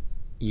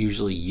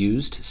usually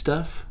used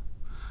stuff.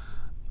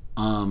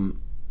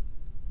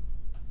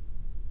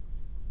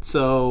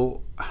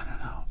 So I don't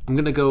know.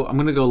 I'm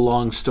gonna go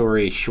long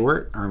story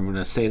short, or I'm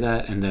gonna say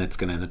that, and then it's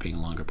gonna end up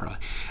being longer probably.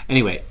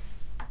 Anyway,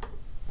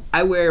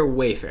 I wear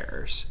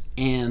Wayfarers,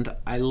 and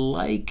I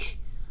like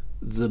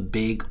the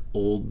big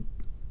old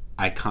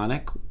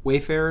iconic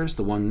Wayfarers,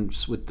 the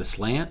ones with the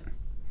slant.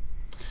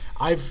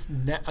 I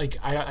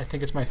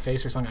think it's my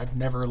face or something. I've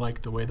never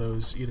liked the way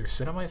those either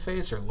sit on my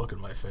face or look at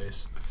my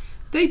face.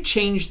 They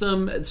changed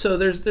them, so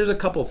there's a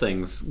couple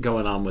things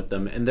going on with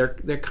them, and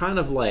they're kind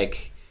of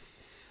like,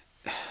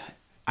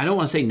 I don't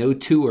want to say no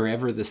two are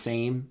ever the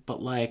same,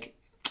 but like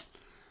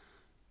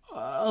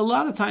a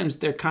lot of times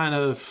they're kind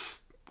of,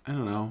 I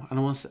don't know, I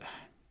don't want to say,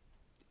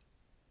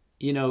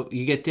 you know,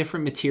 you get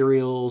different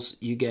materials,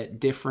 you get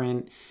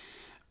different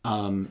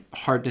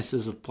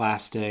hardnesses of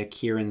plastic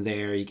here and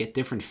there, you get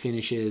different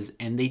finishes,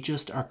 and they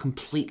just are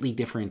completely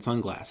different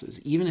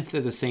sunglasses, even if they're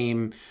the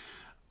same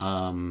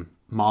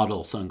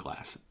model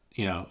sunglass,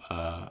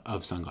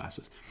 of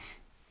sunglasses.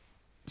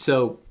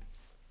 So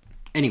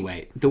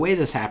anyway, the way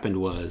this happened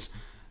was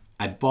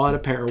I bought a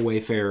pair of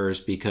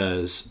Wayfarers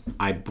because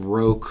I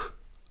broke,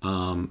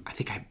 I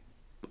think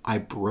I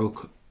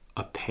broke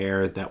a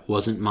pair that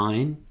wasn't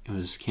mine. It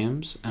was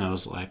Kim's. And I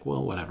was like,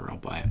 well, whatever, I'll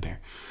buy a pair.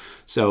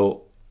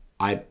 So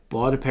I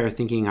bought a pair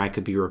thinking I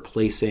could be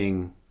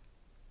replacing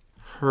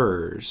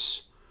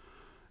hers.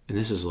 And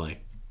this is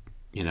like,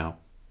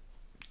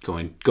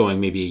 going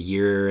maybe a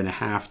year and a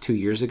half, 2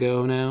 years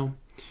ago now.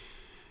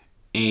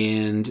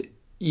 And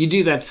you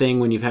do that thing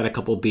when you've had a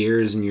couple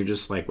beers and you're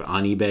just like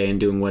on eBay and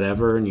doing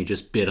whatever, and you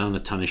just bid on a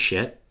ton of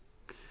shit.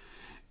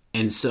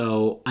 And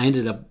so I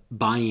ended up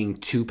buying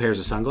 2 pairs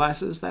of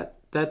sunglasses that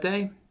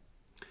day.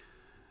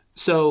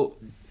 So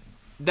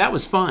that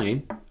was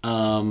fine.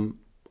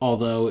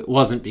 Although it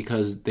wasn't,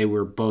 because they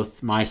were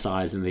both my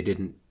size and they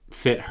didn't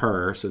fit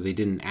her, so they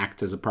didn't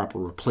act as a proper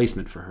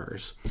replacement for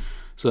hers.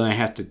 So I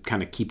have to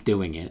kind of keep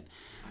doing it.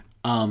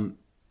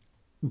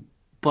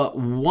 But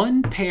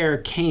one pair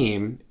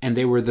came, and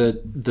they were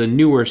the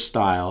newer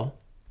style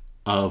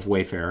of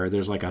Wayfarer.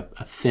 There's like a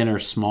thinner,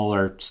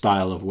 smaller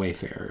style of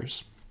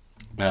Wayfarers.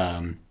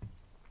 And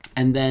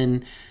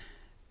then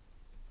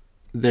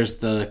there's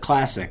the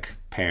classic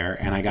pair,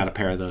 and I got a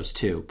pair of those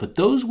too. But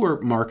those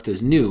were marked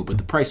as new, but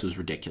the price was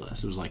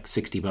ridiculous. It was like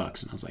 $60,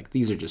 and I was like,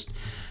 these are just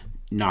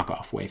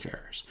knockoff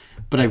Wayfarers.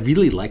 But I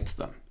really liked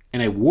them,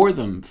 and I wore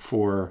them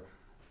for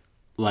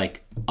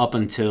like up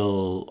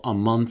until a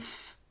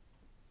month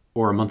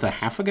or a month and a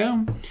half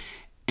ago.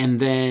 And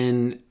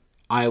then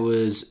I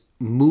was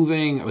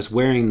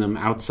wearing them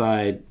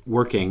outside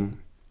working,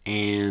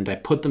 and I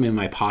put them in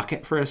my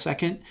pocket for a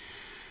second.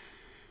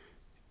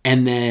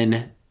 And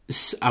then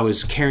I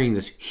was carrying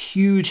this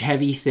huge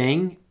heavy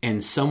thing,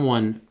 and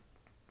someone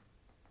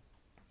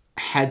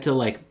had to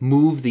like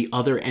move the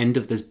other end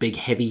of this big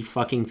heavy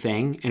fucking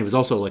thing. And it was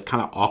also like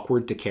kind of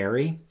awkward to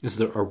carry. It was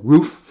a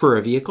roof for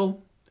a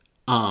vehicle.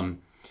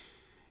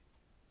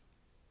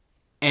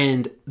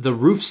 And the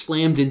roof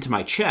slammed into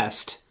my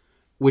chest,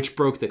 which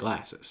broke the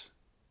glasses.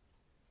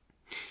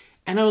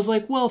 And I was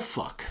like, well,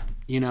 fuck,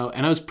 and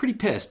I was pretty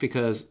pissed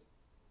because,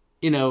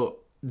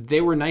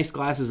 they were nice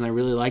glasses and I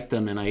really liked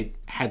them. And I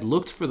had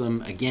looked for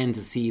them again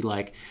to see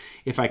like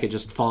if I could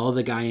just follow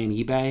the guy on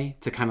eBay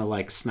to kind of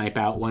like snipe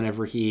out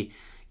whenever he,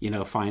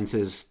 finds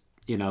his,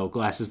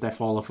 glasses that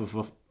fall off of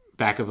the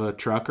back of a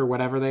truck or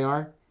whatever they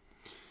are.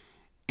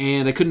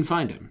 And I couldn't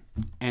find him.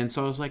 And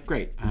so I was like,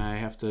 great,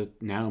 I'm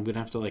going to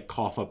have to like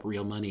cough up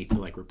real money to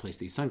like replace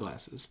these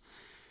sunglasses.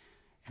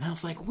 And I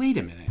was like, wait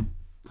a minute.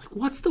 Like,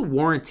 what's the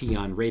warranty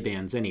on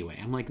Ray-Bans anyway?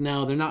 I'm like,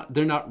 no,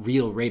 they're not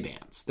real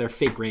Ray-Bans. They're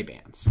fake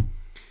Ray-Bans.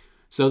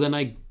 So then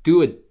I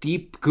do a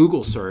deep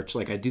Google search.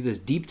 Like I do this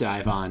deep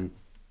dive on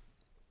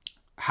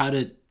how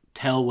to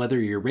tell whether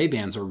your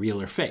Ray-Bans are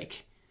real or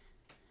fake.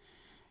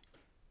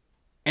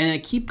 And I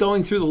keep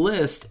going through the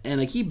list, and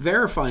I keep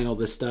verifying all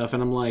this stuff,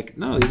 and I'm like,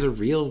 no, these are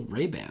real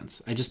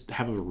Ray-Bans. I just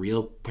have a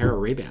real pair of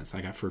Ray-Bans I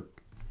got for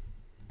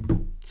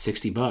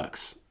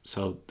 $60.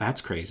 So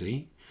that's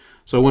crazy.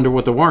 So I wonder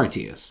what the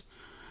warranty is.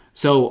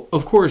 So,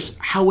 of course,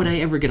 how would I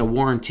ever get a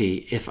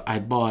warranty if I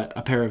bought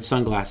a pair of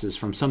sunglasses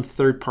from some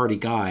third-party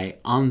guy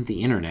on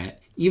the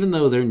internet, even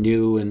though they're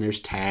new and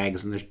there's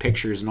tags and there's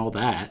pictures and all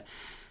that?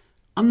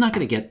 I'm not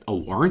going to get a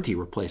warranty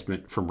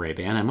replacement from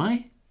Ray-Ban, am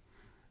I?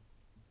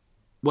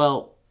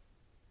 Well,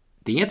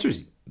 the answer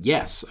is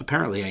yes.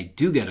 Apparently, I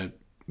do get a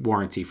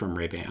warranty from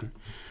Ray-Ban.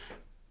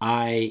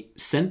 I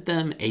sent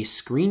them a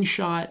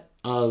screenshot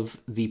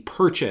of the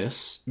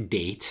purchase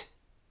date.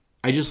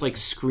 I just like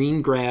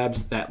screen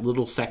grabbed that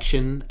little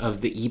section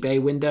of the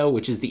eBay window,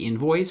 which is the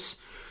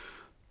invoice,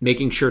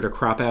 making sure to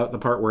crop out the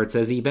part where it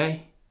says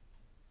eBay.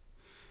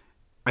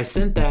 I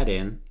sent that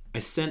in. I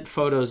sent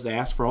photos. They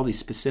asked for all these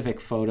specific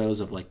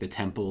photos of like the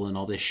temple and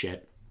all this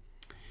shit.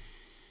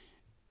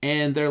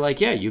 And they're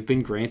like, yeah, you've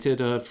been granted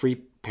a free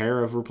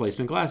pair of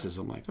replacement glasses.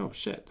 I'm like, oh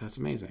shit, that's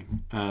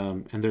amazing.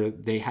 And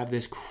they have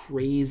this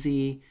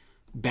crazy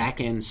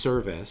back-end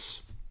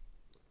service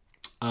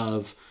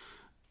of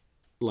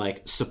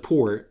like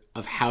support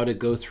of how to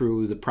go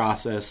through the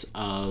process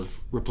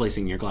of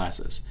replacing your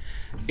glasses.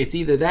 It's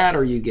either that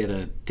or you get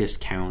a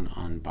discount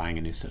on buying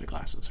a new set of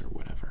glasses or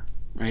whatever,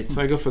 right?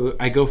 So I go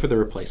for the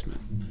replacement.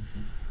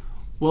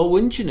 Well,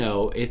 wouldn't you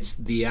know, it's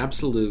the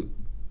absolute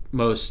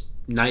most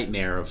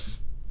nightmare of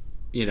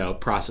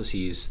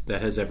processes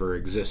that has ever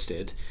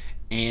existed.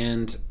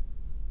 And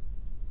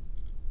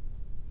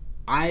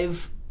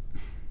I've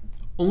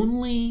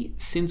only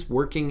since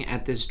working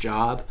at this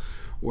job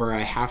where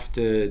I have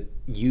to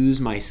use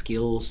my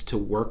skills to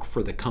work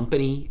for the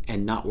company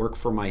and not work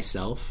for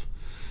myself.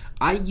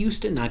 I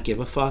used to not give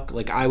a fuck.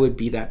 Like, I would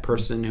be that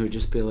person who would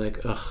just be like,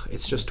 ugh,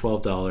 it's just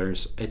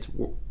 $12. It's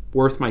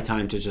worth my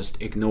time to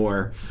just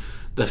ignore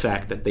the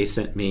fact that they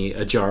sent me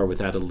a jar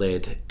without a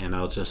lid, and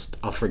I'll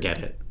forget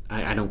it.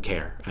 I don't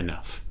care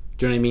enough.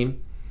 Do you know what I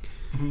mean?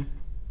 Mm-hmm.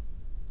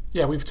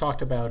 Yeah, we've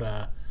talked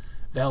about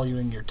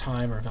valuing your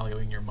time or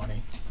valuing your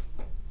money.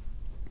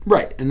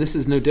 Right, and this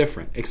is no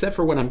different. Except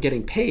for when I'm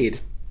getting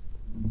paid,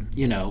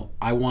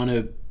 I want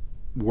to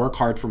work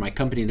hard for my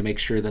company to make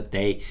sure that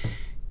they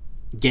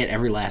get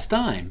every last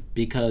dime,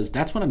 because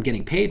that's what I'm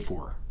getting paid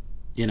for,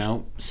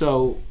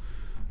 So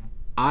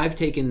I've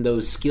taken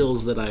those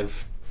skills that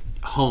I've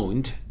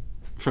honed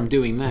from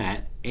doing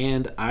that,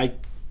 and I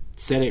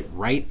set it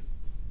right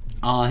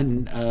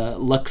on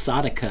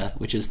Luxottica,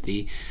 which is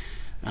the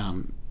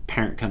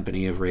parent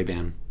company of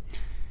Ray-Ban.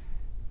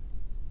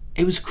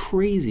 It was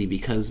crazy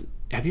because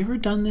have you ever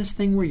done this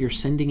thing where you're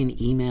sending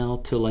an email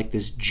to like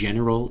this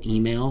general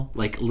email,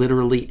 like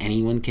literally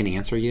anyone can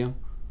answer you?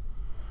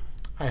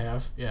 I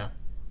have, yeah.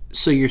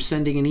 So you're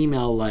sending an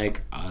email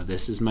like,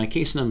 this is my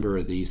case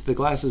number, these are the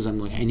glasses I'm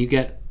looking, and you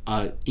get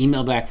an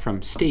email back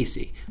from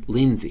Stacy,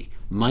 Lindsay,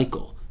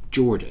 Michael,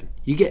 Jordan.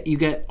 You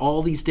get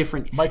all these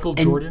different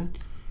Jordan.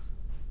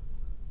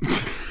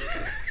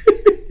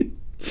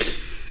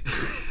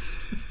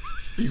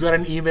 You got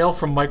an email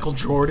from Michael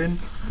Jordan?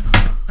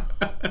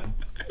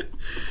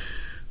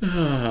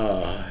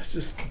 It's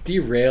just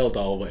derailed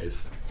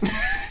always.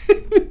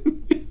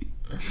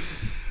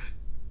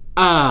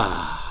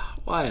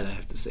 Why did I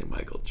have to say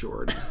Michael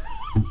Jordan?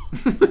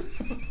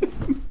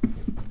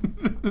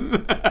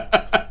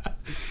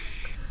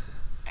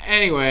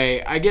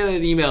 Anyway, I get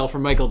an email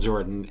from Michael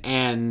Jordan,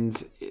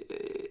 and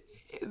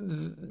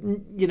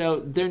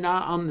they're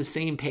not on the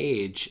same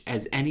page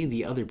as any of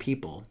the other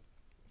people.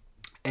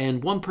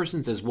 And one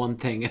person says one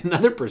thing, and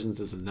another person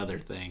says another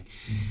thing.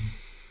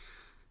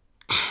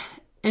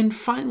 And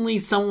finally,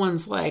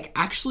 someone's like,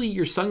 actually,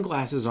 your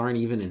sunglasses aren't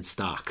even in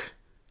stock.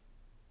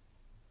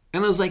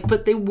 And I was like,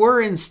 but they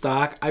were in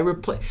stock. I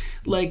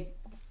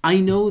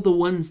know the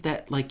ones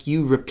that, like,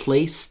 you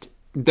replaced,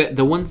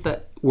 the ones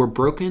that were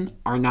broken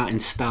are not in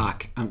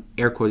stock. I'm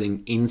air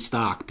quoting in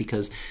stock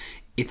because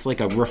it's like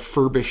a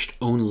refurbished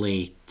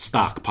only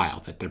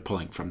stockpile that they're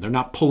pulling from. They're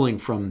not pulling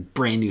from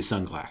brand new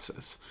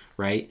sunglasses,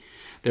 right?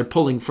 They're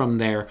pulling from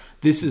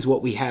this is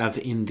what we have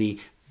in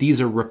these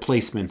are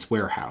replacements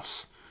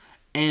warehouse.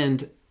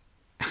 And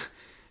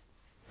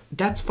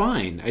that's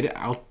fine.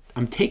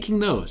 I'm taking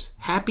those.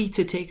 Happy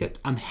to take it.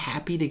 I'm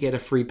happy to get a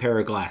free pair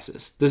of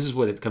glasses. This is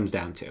what it comes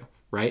down to,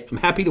 right? I'm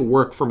happy to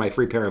work for my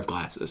free pair of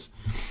glasses.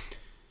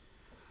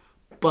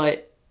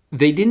 But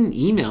they didn't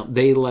email.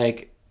 They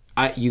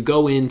you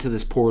go into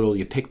this portal,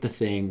 you pick the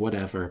thing,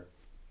 whatever.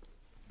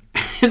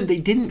 And they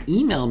didn't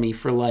email me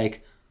for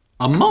like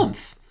a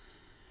month.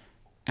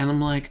 And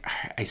I'm like,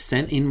 I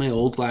sent in my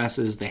old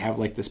glasses. They have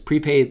like this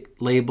prepaid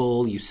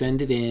label. You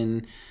send it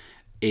in.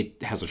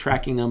 It has a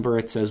tracking number.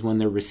 It says when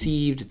they're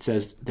received. It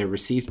says they're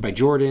received by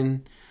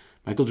Jordan.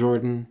 Michael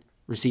Jordan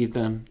received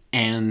them,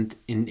 and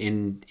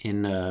in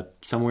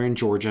somewhere in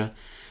Georgia.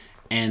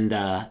 And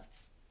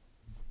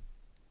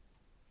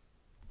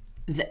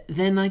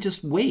then I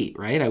just wait,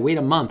 right? I wait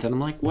a month, and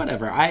I'm like,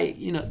 whatever.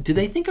 Do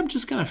they think I'm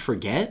just gonna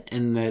forget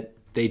and that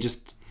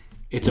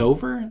it's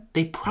over?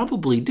 They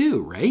probably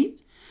do, right?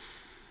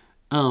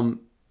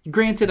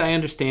 Granted, I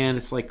understand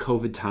it's like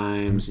COVID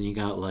times and you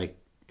got like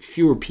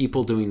fewer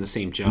people doing the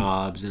same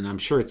jobs, and I'm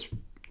sure it's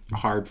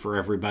hard for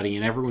everybody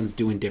and everyone's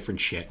doing different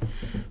shit.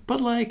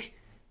 But like,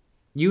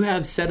 you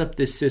have set up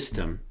this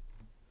system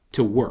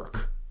to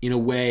work in a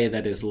way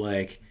that is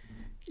like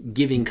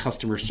giving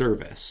customer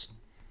service.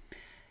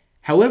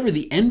 However,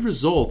 the end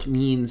result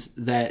means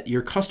that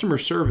your customer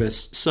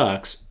service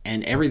sucks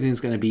and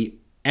everything's going to be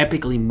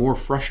epically more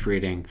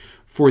frustrating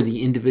for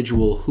the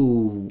individual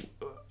who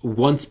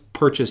once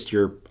purchased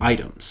your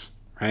items,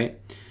 right?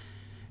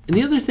 And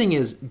the other thing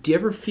is, do you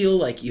ever feel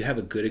like you have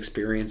a good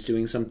experience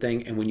doing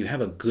something, and when you have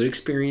a good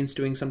experience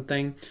doing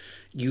something,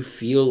 you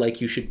feel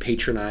like you should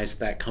patronize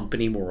that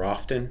company more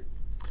often?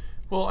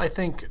 Well, I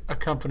think a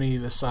company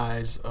the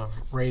size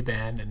of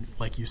Ray-Ban and,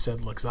 like you said,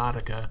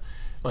 Luxottica,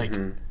 like,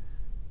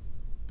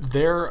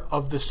 they're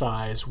of the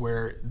size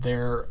where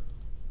they're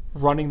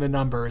running the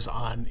numbers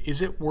on,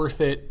 is it worth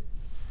it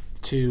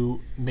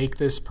to make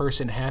this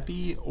person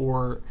happy,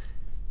 or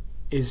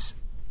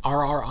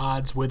are our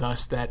odds with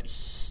us that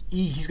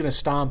he's going to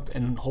stomp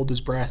and hold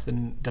his breath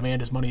and demand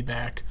his money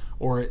back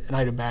or an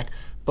item back,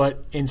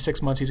 but in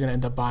 6 months he's going to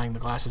end up buying the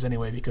glasses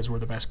anyway because we're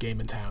the best game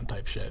in town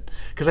type shit.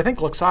 Because I think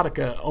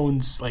Luxottica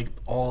owns like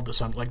all the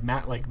like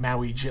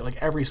Maui, like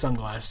every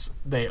sunglass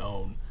they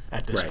own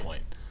at this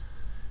point.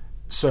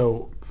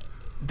 So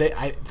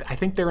I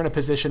think they're in a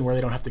position where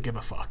they don't have to give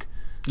a fuck.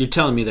 You're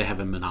telling me they have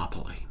a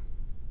monopoly.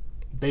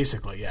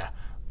 Basically, yeah.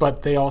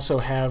 But they also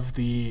have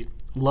the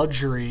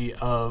luxury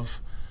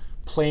of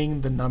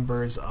playing the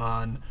numbers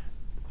on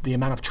the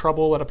amount of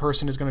trouble that a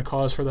person is going to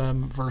cause for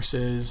them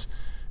versus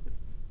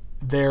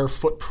their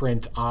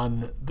footprint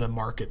on the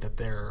market that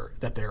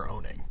they're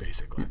owning,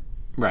 basically.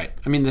 Right.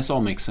 I mean, this all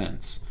makes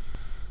sense.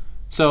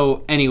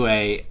 So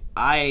anyway,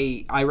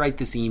 I write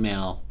this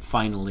email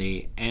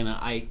finally, and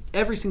I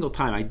every single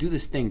time I do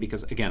this thing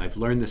because, again, I've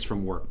learned this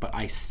from work, but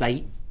I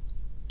cite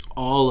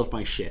all of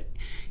my shit.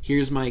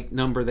 Here's my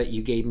number that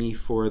you gave me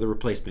for the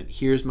replacement.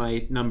 Here's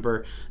my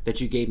number that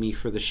you gave me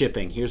for the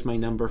shipping. Here's my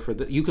number for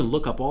the... You can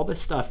look up all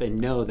this stuff and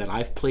know that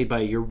I've played by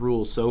your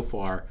rules so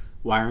far.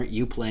 Why aren't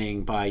you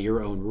playing by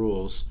your own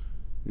rules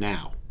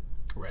now?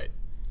 Right.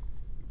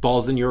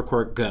 Ball's in your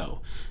court,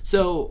 go.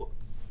 So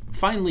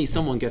finally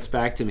someone gets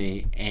back to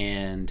me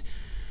and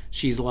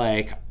she's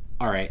like,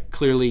 all right,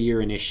 clearly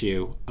you're an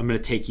issue. I'm going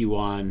to take you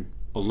on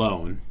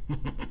alone.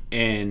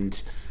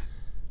 And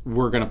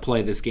we're going to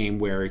play this game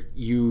where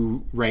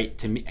you write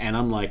to me. And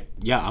I'm like,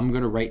 yeah, I'm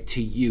going to write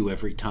to you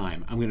every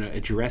time. I'm going to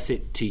address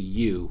it to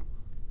you,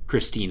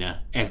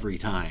 Christina, every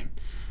time.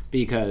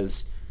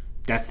 Because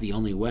that's the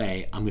only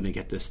way I'm going to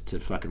get this to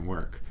fucking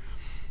work.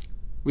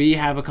 We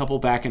have a couple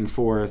back and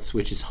forths,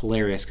 which is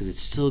hilarious because it's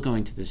still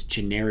going to this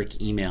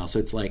generic email. So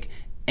it's like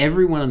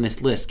everyone on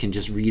this list can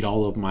just read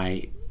all of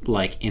my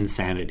like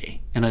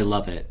insanity. And I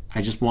love it.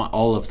 I just want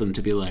all of them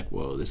to be like,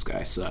 whoa, this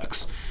guy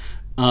sucks.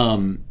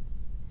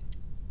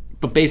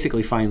 But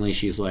basically, finally,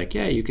 she's like,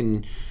 yeah, you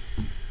can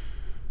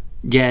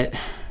get,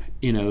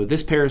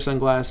 this pair of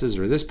sunglasses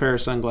or this pair of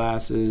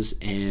sunglasses,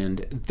 and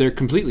they're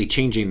completely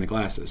changing the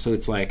glasses. So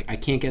it's like I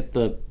can't get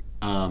the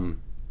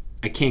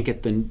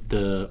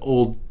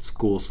old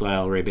school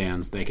style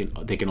Ray-Bans. They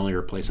can only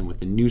replace them with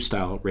the new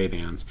style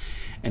Ray-Bans,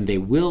 and they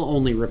will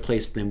only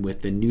replace them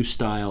with the new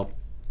style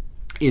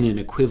in an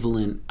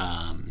equivalent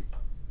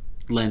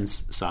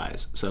lens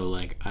size. So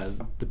like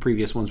the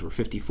previous ones were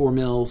 54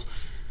 mils.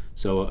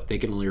 So they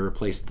can only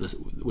replace this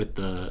with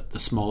the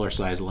smaller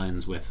size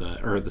lens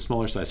or the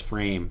smaller size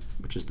frame,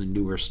 which is the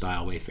newer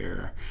style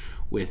Wayfarer,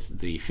 with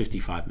the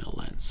 55 mil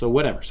lens. So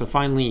whatever. So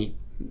finally,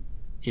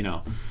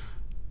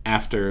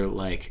 after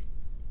like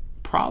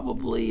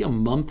probably a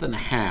month and a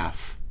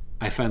half,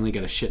 I finally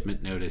got a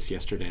shipment notice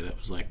yesterday that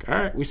was like, all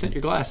right, we sent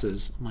your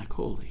glasses. I'm like,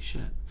 holy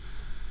shit.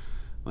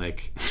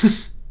 Like,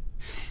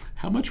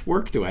 how much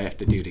work do I have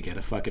to do to get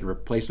a fucking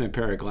replacement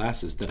pair of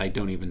glasses that I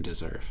don't even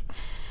deserve?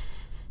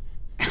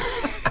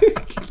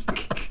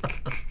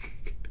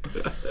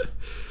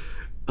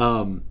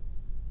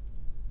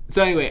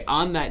 So anyway,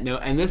 on that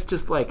note, and this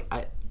just like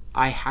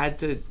I had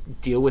to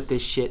deal with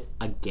this shit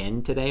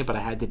again today, but I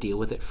had to deal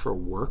with it for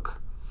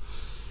work.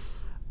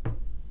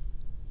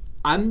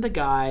 I'm the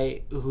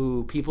guy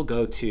who people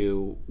go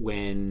to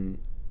when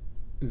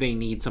they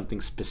need something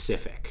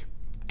specific,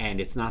 and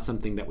it's not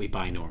something that we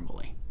buy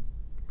normally,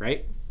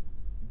 right?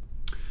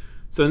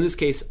 So in this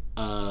case,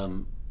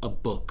 a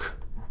book.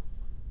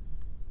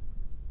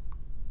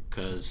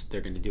 Because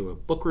they're going to do a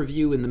book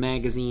review in the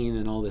magazine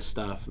and all this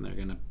stuff, and they're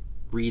going to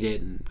read it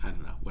and, I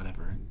don't know,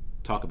 whatever, and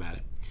talk about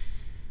it.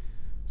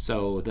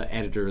 So the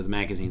editor of the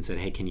magazine said,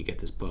 hey, can you get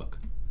this book?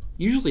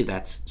 Usually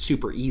that's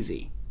super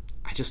easy.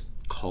 I just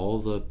call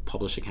the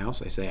publishing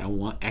house. I say, I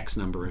want X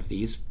number of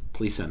these.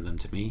 Please send them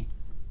to me.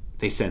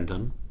 They send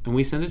them, and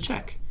we send a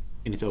check,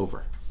 and it's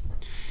over.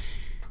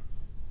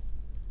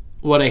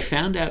 What I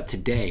found out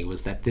today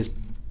was that this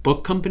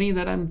book company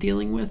that I'm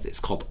dealing with is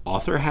called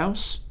Author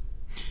House.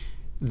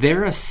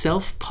 They're a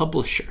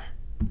self-publisher.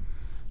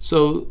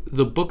 So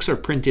the books are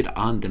printed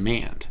on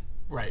demand.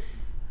 Right.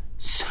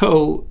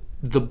 So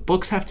the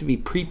books have to be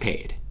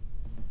prepaid.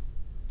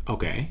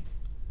 Okay.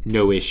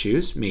 No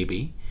issues,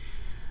 maybe.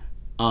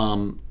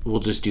 We'll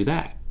just do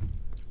that.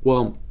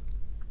 Well,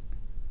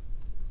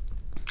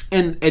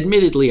 and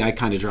admittedly, I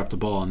kind of dropped the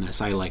ball on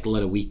this. I let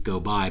a week go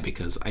by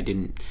because I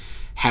didn't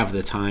have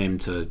the time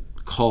to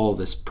call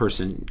this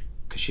person,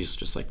 because she's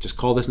just like, just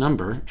call this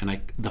number.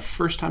 And the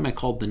first time I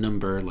called the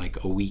number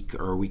like a week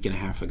or a week and a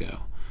half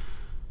ago,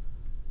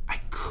 I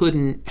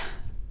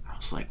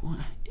was like,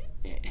 what?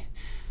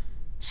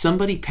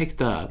 Somebody picked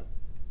up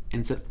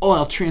and said, oh,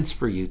 I'll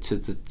transfer you to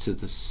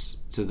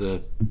to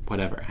the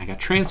whatever. I got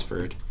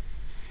transferred,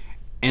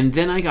 and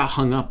then I got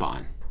hung up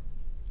on.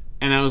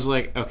 And I was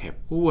like, okay,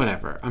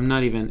 whatever. I'm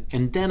not even...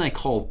 And then I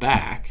called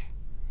back,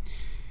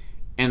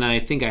 and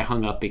I think I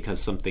hung up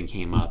because something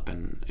came up,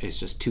 and it's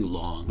just too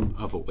long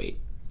of a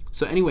wait.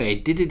 So anyway, I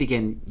did it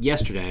again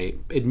yesterday.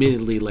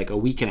 Admittedly, like a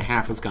week and a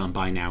half has gone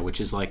by now, which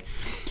is like...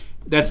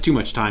 That's too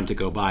much time to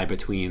go by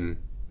between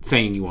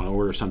saying you want to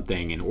order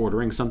something and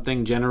ordering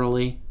something,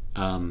 generally.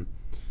 But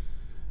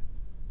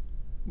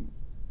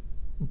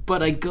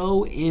I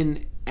go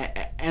in...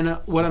 And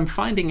what I'm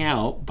finding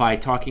out by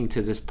talking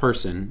to this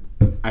person,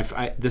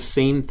 the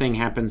same thing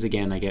happens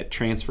again. I get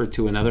transferred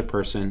to another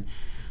person.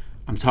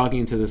 I'm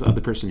talking to this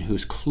other person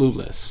who's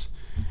clueless,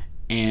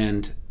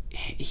 and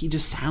he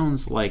just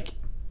sounds like...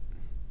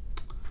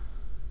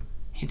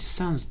 He just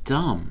sounds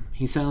dumb.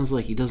 He sounds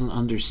like he doesn't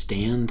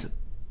understand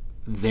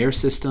their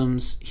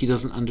systems. He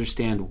doesn't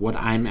understand what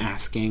I'm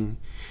asking.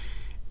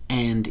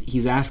 And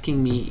he's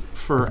asking me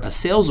for a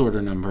sales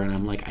order number, and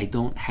I'm like, I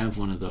don't have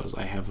one of those.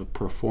 I have a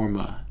pro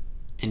forma.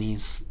 And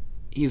he's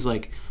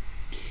like,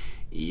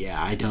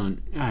 yeah, I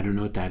don't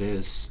know what that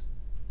is.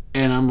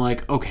 And I'm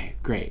like, okay,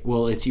 great.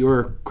 Well, it's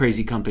your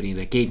crazy company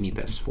that gave me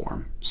this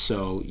form,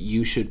 so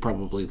you should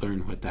probably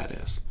learn what that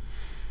is.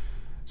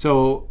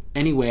 So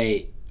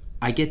anyway,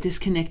 I get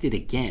disconnected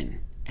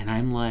again, and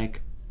I'm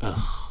like,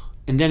 ugh.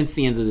 And then it's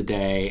the end of the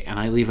day, and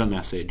I leave a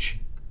message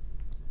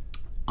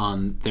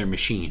on their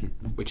machine,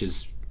 which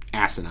is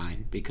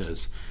asinine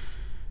because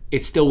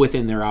it's still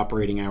within their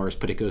operating hours,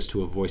 but it goes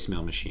to a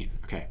voicemail machine.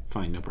 Okay,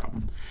 fine, no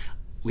problem.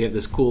 We have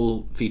this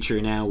cool feature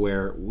now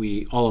where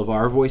all of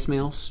our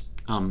voicemails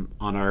on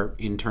our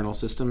internal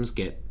systems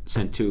get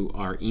sent to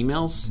our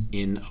emails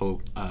in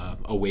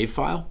a WAV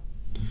file,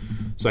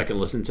 so I can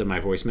listen to my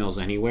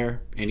voicemails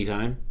anywhere,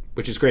 anytime,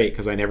 which is great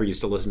because I never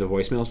used to listen to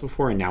voicemails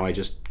before, and now I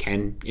just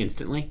can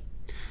instantly.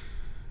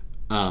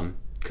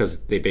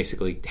 Because they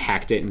basically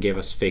hacked it and gave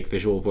us fake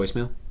visual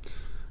voicemail.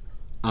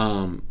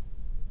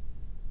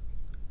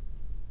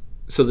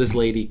 So this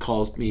lady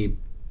calls me.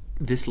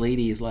 This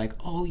lady is like,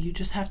 oh, you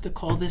just have to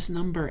call this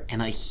number.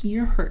 And I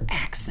hear her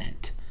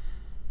accent.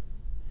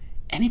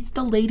 And it's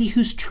the lady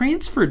who's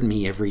transferred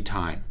me every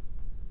time.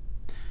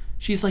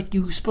 She's like,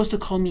 you're supposed to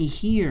call me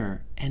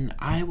here, and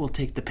I will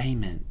take the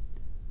payment.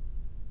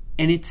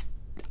 And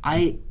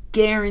I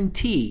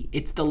guarantee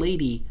it's the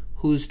lady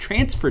who's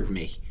transferred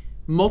me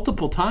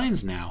multiple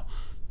times now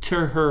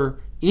to her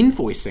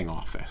invoicing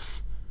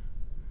office.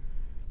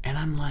 And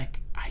I'm like,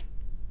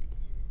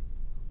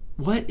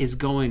 what is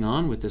going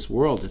on with this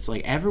world? It's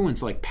like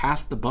everyone's like,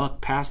 pass the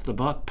buck, pass the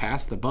buck,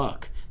 pass the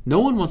buck. No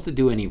one wants to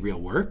do any real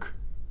work.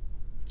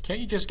 Can't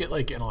you just get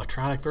like an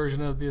electronic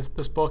version of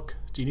this book?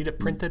 Do you need it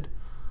printed?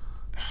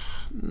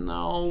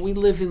 No, we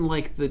live in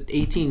like the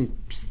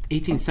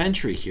 18th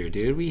century here,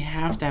 dude. We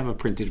have to have a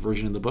printed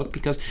version of the book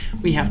because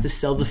we have to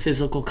sell the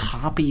physical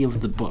copy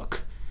of the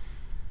book.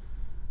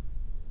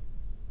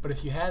 But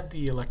if you had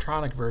the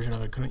electronic version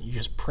of it, couldn't you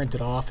just print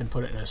it off and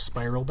put it in a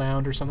spiral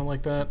bound or something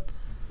like that?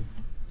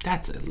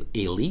 That's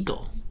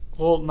illegal.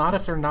 Well, not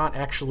if they're not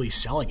actually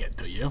selling it,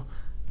 do you?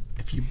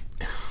 If you...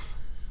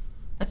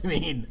 I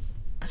mean,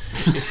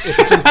 if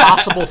it's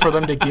impossible for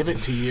them to give it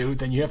to you,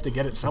 then you have to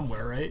get it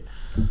somewhere, right?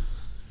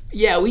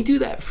 Yeah, we do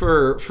that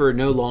for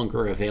no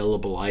longer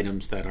available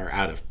items that are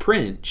out of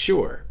print,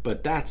 sure.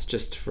 But that's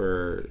just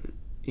for,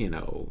 I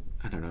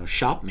don't know,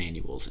 shop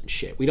manuals and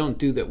shit. We don't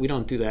do that. We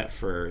don't do that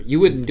for... You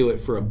wouldn't do it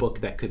for a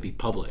book that could be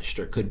published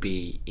or could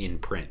be in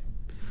print.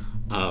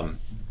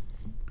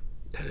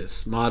 That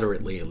is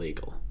moderately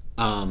illegal.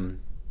 So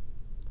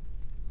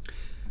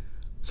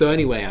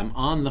anyway, I'm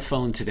on the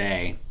phone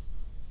today.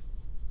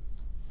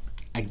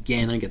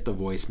 Again, I get the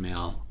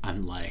voicemail.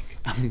 I'm like,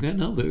 I'm going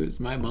to lose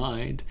my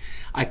mind.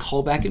 I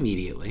call back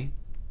immediately.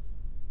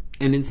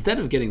 And instead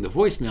of getting the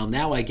voicemail,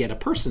 now I get a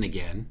person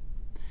again.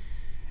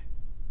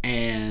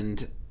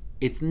 And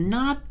it's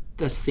not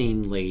the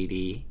same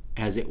lady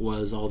as it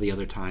was all the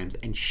other times.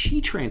 And she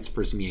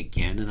transfers me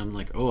again. And I'm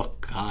like, oh,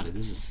 God,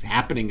 this is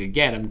happening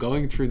again. I'm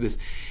going through this.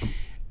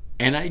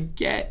 And I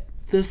get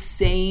the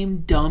same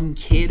dumb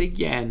kid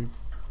again.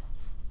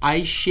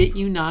 I shit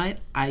you not.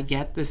 I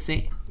get the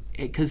same...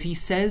 Because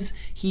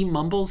he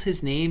mumbles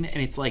his name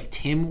and it's like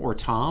Tim or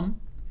Tom.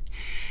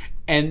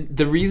 And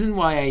the reason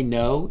why I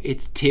know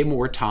it's Tim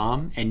or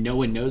Tom and no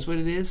one knows what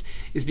it is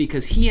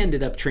because he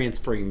ended up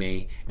transferring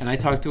me. And I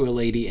talked to a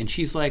lady and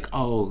she's like,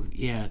 oh,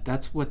 yeah,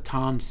 that's what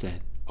Tom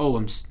said.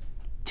 Oh,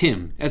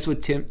 Tim. That's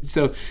what Tim...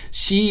 So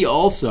she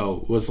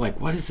also was like,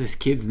 what is this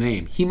kid's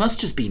name? He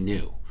must just be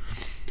new.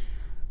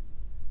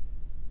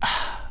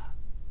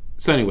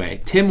 So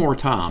anyway, Tim or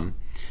Tom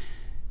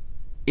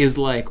is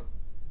like,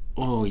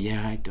 oh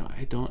yeah, I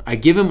don't. I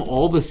give him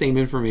all the same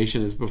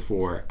information as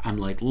before. I'm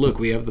like, look,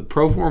 we have the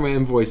pro forma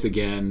invoice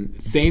again.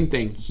 Same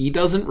thing. He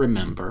doesn't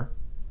remember.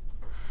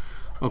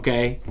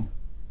 Okay.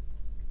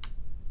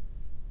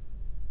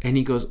 And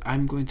he goes,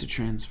 I'm going to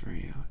transfer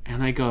you.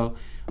 And I go,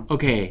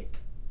 okay.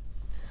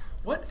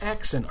 What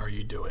accent are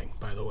you doing,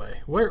 by the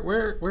way?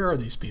 Where are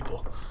these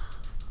people?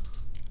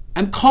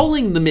 I'm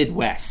calling the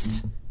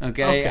Midwest.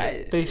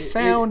 Okay. They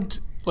sound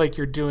like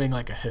you're doing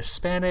like a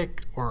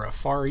Hispanic or a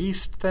Far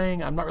East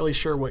thing. I'm not really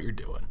sure what you're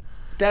doing.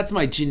 That's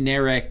my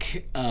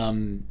generic,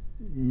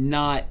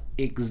 not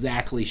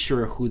exactly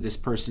sure who this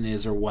person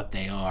is or what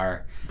they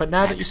are. But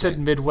now that you said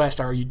Midwest,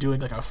 are you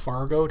doing like a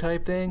Fargo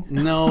type thing?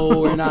 No,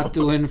 we're not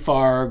doing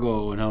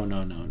Fargo. No.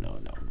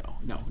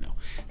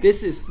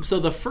 This is, so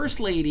the first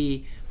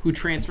lady who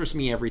transfers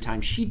me every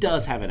time, she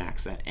does have an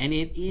accent. And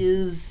it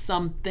is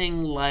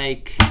something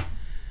like,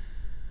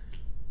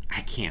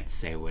 I can't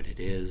say what it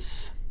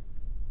is.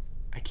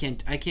 I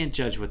can't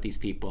judge what these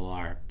people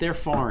are. They're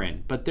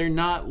foreign, but they're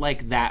not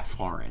like that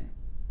foreign.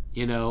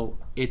 You know,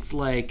 it's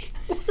like...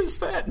 What does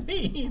that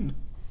mean?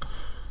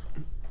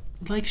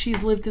 Like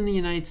she's lived in the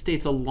United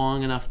States a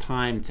long enough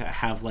time to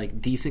have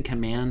like decent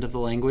command of the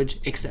language,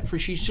 except for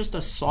she's just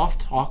a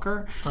soft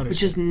talker,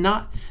 which is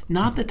not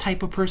the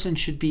type of person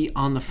should be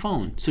on the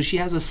phone. So she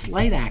has a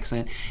slight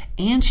accent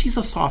and she's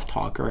a soft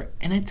talker,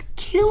 and it's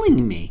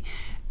killing me.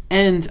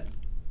 And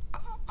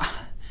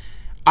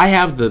I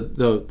have the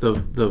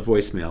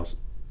voicemails.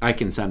 I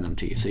can send them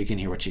to you so you can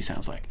hear what she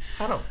sounds like.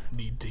 I don't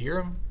need to hear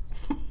them.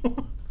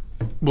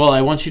 Well,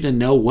 I want you to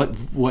know what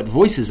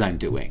voices I'm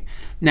doing.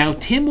 Now,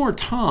 Tim or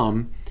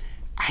Tom,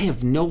 I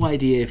have no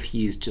idea if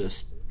he's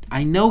just...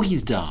 I know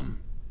he's dumb.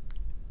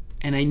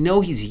 And I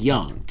know he's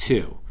young,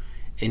 too.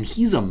 And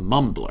he's a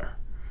mumbler.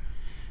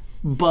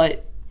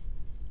 But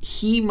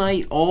he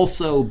might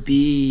also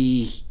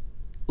be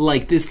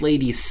like this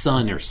lady's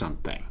son or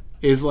something.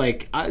 Is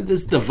like,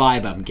 this is the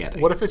vibe I'm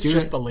getting. What if it's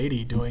just the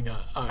lady doing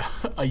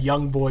a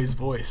young boy's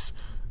voice?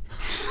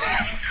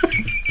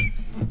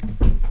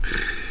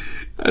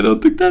 I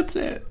don't think that's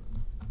it.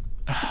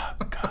 Oh,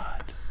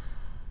 God.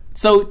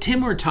 So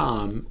Tim or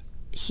Tom,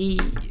 he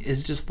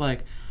is just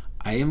like,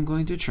 I am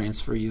going to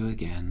transfer you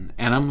again.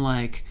 And I'm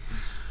like,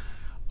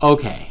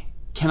 okay,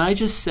 can I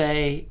just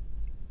say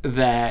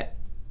that,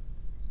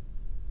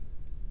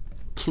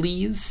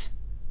 please?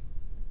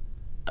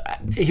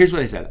 Here's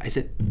what I said. I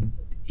said,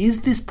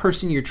 is this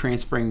person you're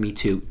transferring me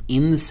to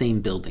in the same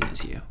building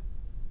as you?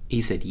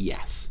 He said,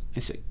 yes. I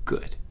said,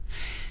 good.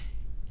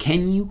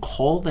 Can you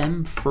call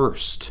them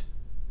first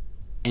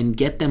and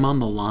get them on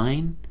the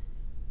line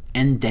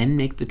and then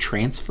make the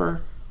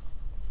transfer?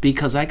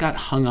 Because I got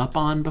hung up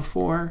on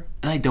before,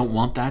 and I don't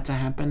want that to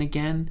happen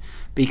again.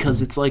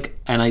 Because it's like,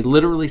 and I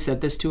literally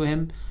said this to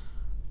him,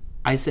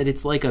 I said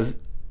it's like a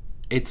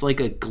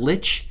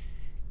glitch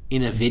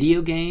in a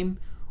video game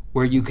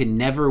where you can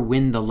never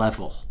win the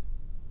level.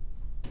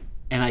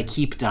 And I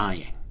keep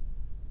dying.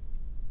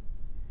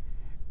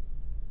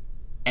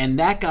 And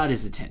that got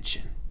his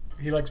attention.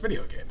 He likes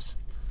video games.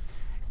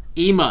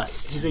 He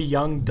must. He's a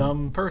young,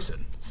 dumb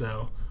person,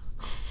 so...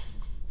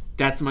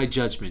 That's my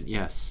judgment,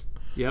 yes.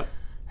 Yep.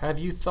 Have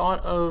you thought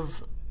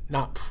of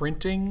not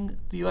printing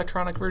the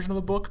electronic version of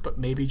the book, but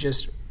maybe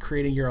just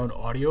creating your own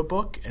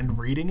audiobook and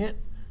reading it,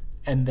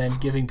 and then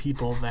giving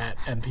people that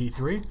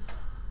MP3?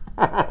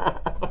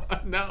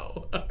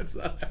 No, it's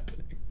not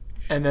happening.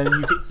 And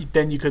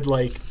then you could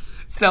like...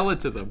 Sell it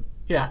to them.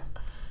 Yeah.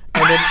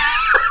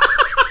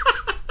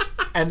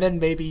 And then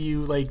maybe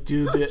you like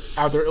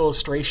are there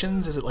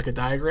illustrations? Is it like a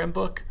diagram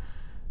book?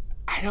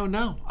 I don't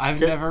know.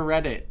 I've never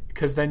read it.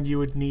 Because then you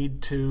would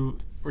need to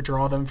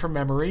draw them from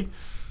memory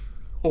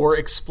or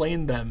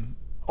explain them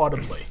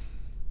audibly.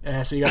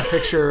 So you got a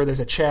picture, there's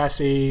a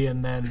chassis,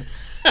 and then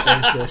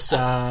there's this,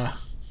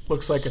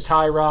 looks like a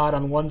tie rod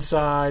on one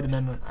side, and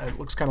then it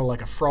looks kind of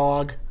like a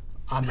frog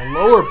on the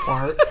lower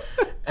part.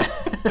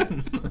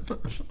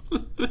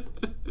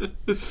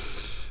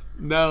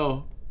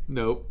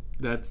 Nope.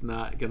 That's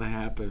not gonna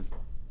happen.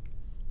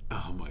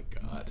 Oh my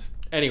God.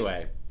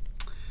 Anyway,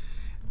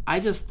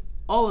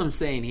 all I'm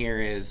saying here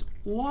is,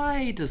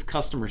 why does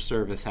customer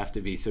service have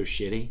to be so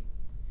shitty?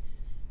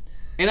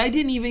 And I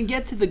didn't even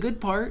get to the good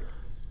part,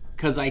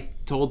 because I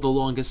told the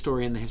longest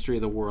story in the history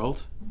of the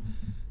world.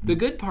 The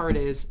good part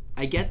is,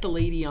 I get the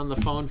lady on the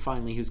phone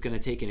finally who's going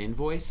to take an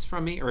invoice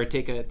from me, or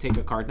take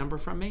a card number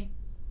from me.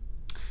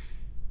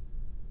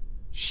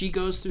 She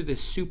goes through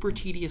this super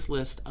tedious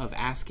list of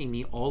asking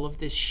me all of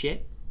this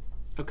shit.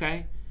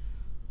 Okay?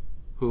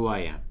 Who I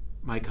am,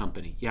 my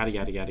company, yada,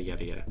 yada, yada,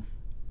 yada, yada.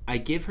 I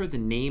give her the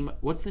name.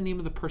 What's the name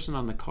of the person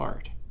on the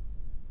card?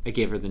 I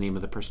gave her the name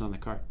of the person on the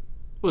card.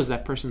 Was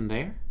that person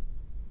there?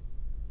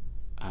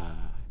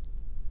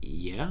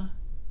 Yeah.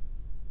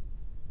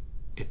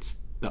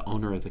 It's the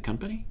owner of the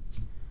company?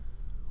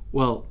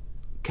 Well,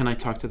 can I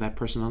talk to that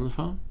person on the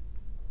phone?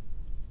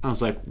 I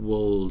was like,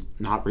 well,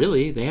 not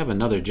really. They have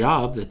another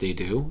job that they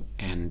do,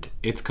 and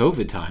it's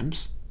COVID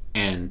times,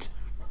 and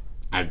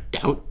I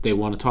doubt they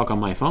want to talk on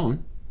my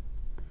phone.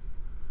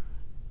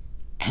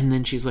 And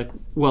then she's like,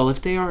 well, if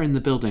they are in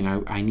the building,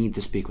 I need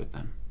to speak with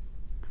them.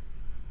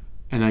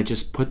 And I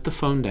just put the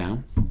phone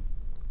down,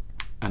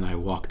 and I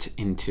walked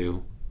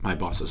into my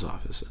boss's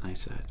office, and I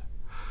said,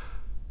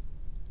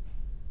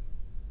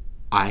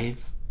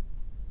 I've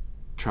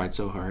tried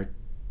so hard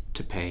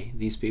to pay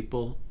these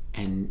people,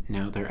 and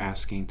now they're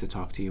asking to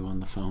talk to you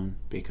on the phone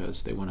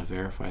because they want to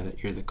verify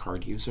that you're the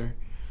card user.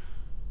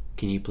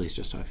 can you please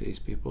just talk to these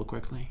people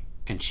quickly?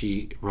 And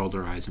she rolled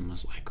her eyes and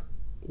was like,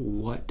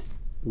 what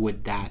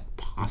would that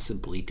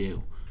possibly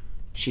do?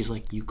 She's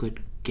like, you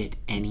could get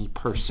any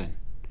person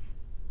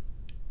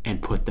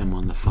and put them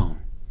on the phone.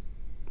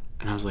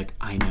 And I was like,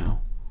 I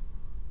know.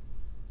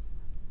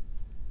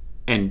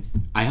 And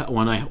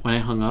when I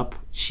hung up,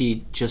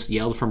 she just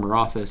yelled from her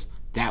office,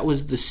 that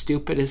was the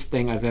stupidest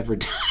thing I've ever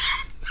done.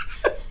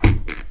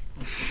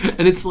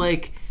 And it's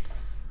like,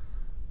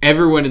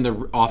 everyone in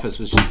the office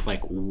was just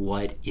like,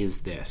 what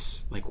is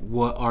this? Like,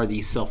 what are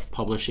these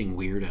self-publishing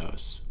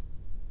weirdos?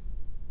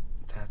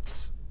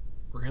 That's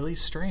really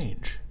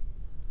strange.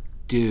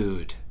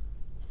 Dude,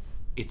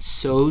 it's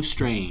so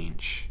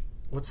strange.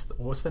 What's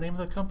the name of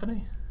the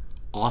company?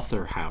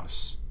 Author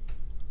House.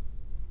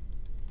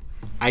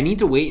 I need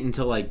to wait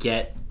until I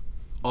get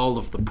all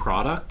of the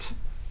product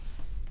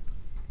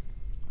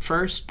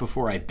first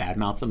before I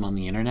badmouth them on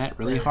the internet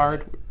really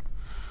hard,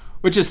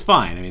 which is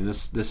fine. I mean,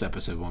 this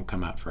episode won't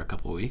come out for a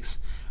couple of weeks,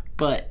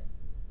 but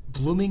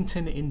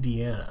Bloomington,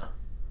 Indiana.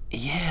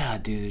 Yeah,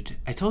 dude.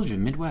 I told you,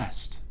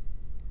 Midwest.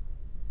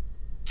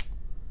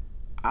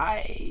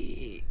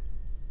 They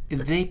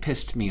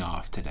pissed me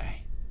off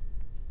today.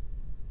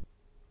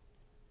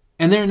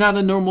 And they're not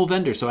a normal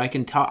vendor, so I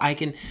can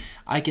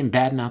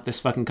badmouth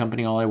this fucking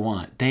company all I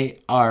want. They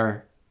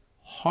are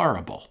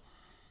horrible.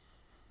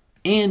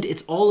 And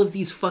it's all of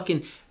these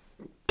fucking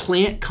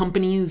plant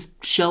companies,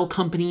 shell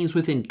companies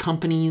within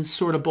companies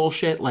sort of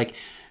bullshit. Like,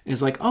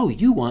 it's like, oh,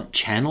 you want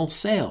channel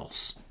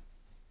sales.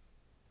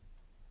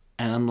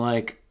 And I'm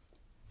like,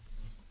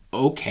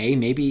 okay,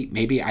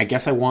 maybe I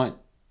guess I want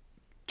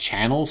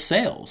channel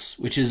sales,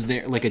 which is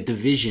there like a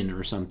division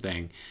or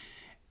something.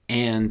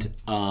 And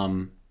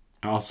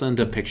I'll send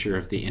a picture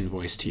of the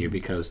invoice to you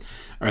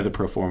or the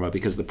pro forma,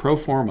 because the pro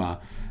forma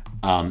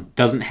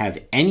doesn't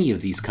have any of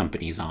these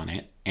companies on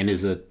it and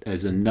is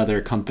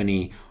another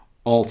company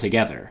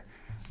altogether.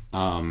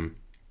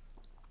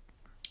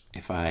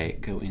 If I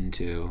go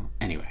into,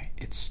 anyway,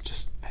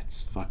 it's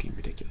fucking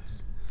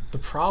ridiculous. The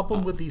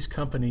problem with these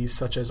companies,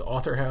 such as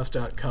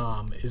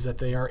authorhouse.com, is that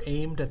they are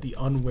aimed at the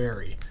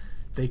unwary.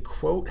 They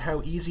quote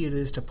how easy it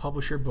is to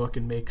publish your book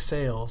and make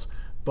sales,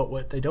 but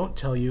what they don't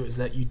tell you is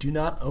that you do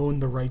not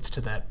own the rights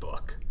to that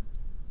book.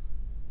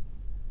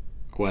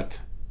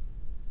 What?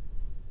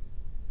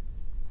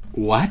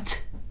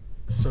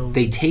 So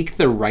they take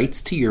the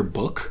rights to your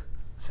book?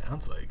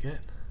 Sounds like it.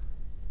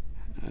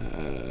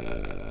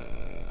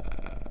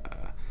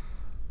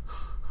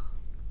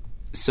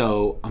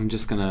 So I'm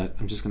just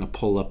gonna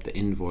pull up the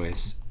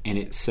invoice, and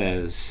it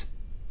says,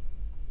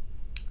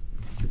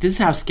 this is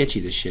how sketchy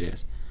this shit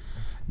is.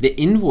 The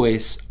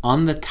invoice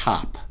on the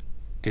top,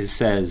 it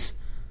says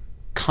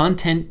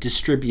Content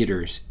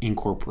Distributors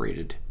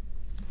Incorporated.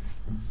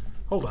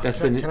 Hold on.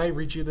 Can I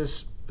read you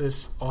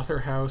this Author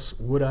House?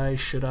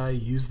 Should I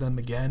use them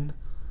again?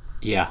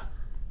 Yeah.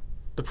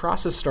 The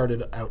process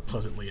started out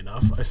pleasantly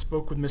enough. I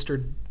spoke with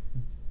Mr.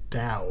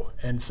 Dow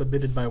and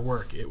submitted my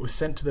work. It was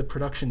sent to the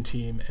production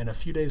team, and a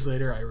few days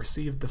later I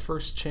received the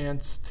first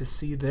chance to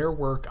see their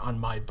work on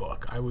my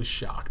book. I was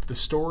shocked. The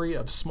story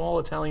of a small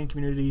Italian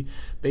community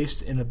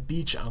based in a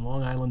beach on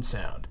Long Island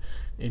Sound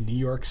in New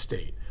York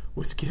State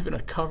was given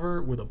a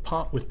cover with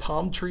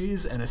palm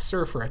trees and a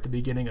surfer at the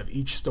beginning of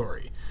each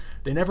story.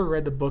 They never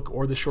read the book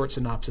or the short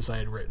synopsis I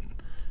had written.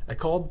 I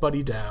called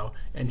Buddy Dow,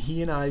 and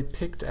he and I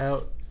picked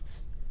out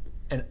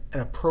an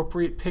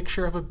appropriate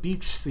picture of a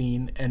beach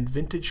scene and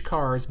vintage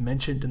cars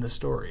mentioned in the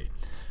story.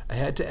 I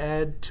had to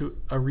add to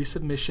a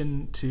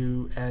resubmission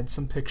to add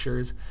some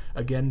pictures.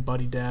 Again,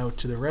 Buddy Dow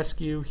to the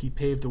rescue. He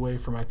paved the way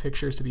for my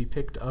pictures to be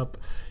picked up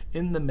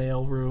in the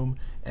mail room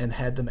and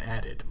had them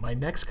added. My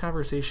next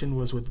conversation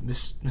was with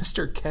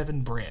Mr.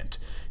 Kevin Brandt.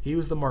 He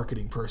was the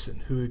marketing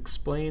person who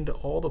explained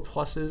all the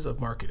pluses of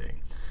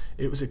marketing.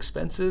 It was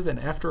expensive, and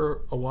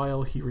after a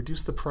while he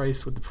reduced the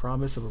price with the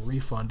promise of a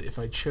refund if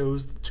I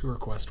chose to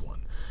request one.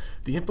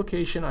 The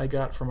implication I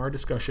got from our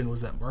discussion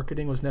was that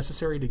marketing was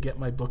necessary to get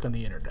my book on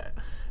the internet.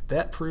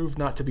 That proved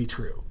not to be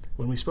true.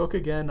 When we spoke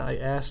again, I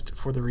asked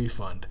for the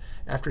refund.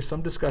 After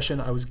some discussion,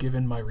 I was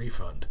given my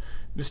refund.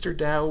 Mr.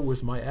 Dow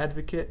was my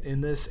advocate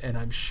in this, and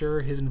I'm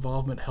sure his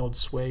involvement held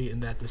sway in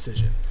that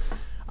decision.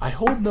 I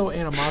hold no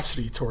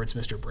animosity towards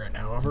Mr. Brandt,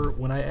 however.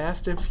 When I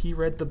asked if he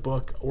read the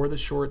book or the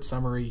short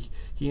summary,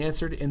 he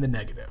answered in the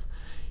negative.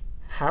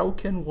 How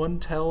can one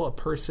tell a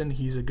person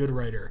he's a good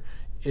writer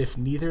if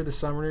neither the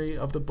summary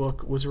of the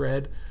book was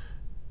read?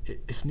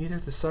 If neither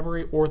the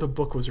summary or the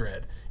book was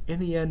read?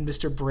 In the end,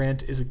 Mr.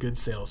 Brandt is a good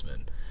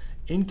salesman.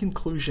 In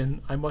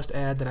conclusion, I must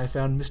add that I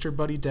found Mr.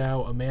 Buddy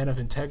Dow a man of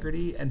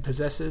integrity and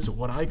possesses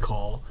what I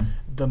call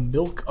the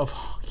milk of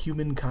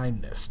human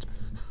kindness.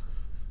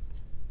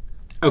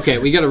 Okay,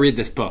 we got to read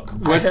this book.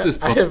 What's this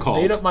book called?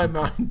 I have made up my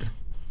mind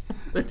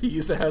to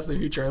use the house in the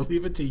future. I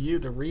leave it to you,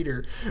 the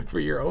reader, for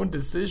your own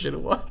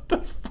decision. What the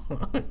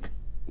fuck?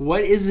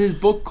 What is his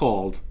book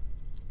called?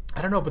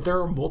 I don't know, but there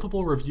are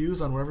multiple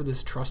reviews on whatever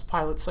this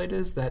Trustpilot site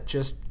is that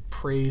just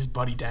praise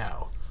Buddy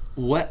Dow.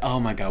 What? Oh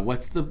my god,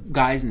 what's the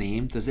guy's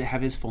name? Does it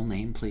have his full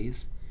name,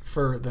 please?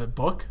 For the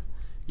book?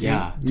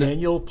 Yeah.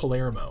 Daniel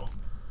Palermo.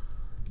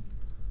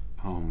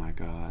 Oh my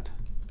God.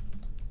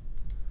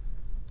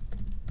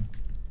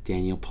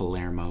 Daniel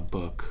Palermo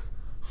book.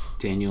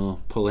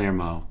 Daniel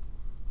Palermo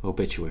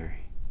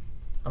obituary.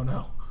 Oh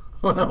no.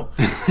 Oh no.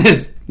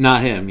 It's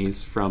not him.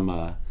 He's from,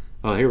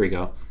 oh, here we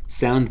go.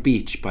 Sound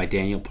Beach by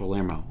Daniel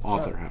Palermo,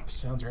 Author House.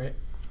 Sounds right.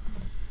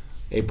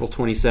 April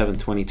 27,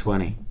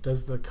 2020.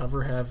 Does the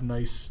cover have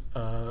nice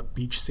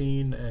beach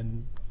scene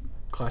and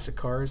classic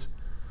cars?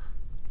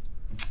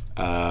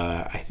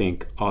 I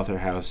think Author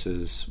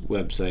House's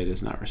website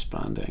is not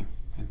responding.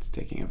 It's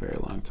taking a very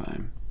long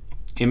time.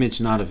 Image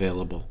not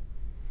available.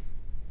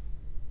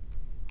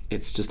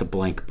 It's just a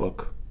blank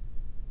book.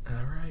 All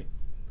right.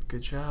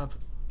 Good job.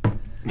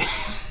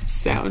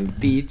 Sound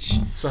Beach.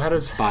 So how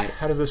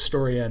does this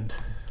story end,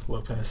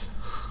 Lopez?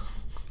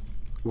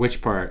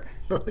 Which part?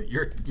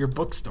 Your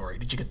book story.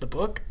 Did you get the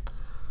book?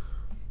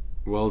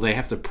 Well, they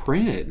have to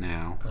print it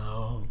now.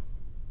 Oh.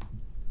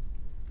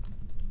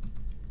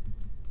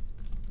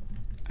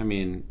 I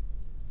mean,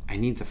 I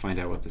need to find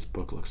out what this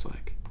book looks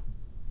like.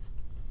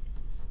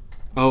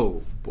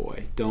 Oh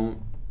boy,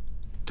 don't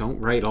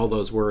write all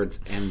those words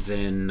and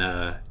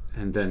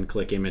then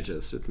click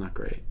images. It's not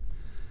great.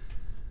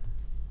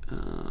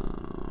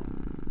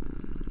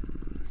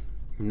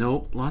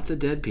 Nope, lots of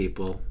dead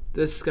people.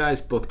 This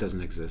guy's book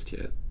doesn't exist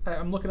yet.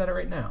 I'm looking at it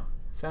right now.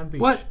 Sound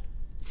Beach. What?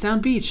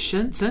 Sound Beach.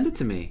 Send it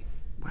to me.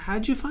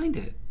 How'd you find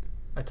it?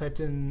 I typed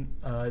in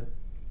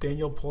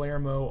Daniel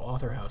Palermo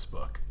Author House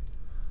book.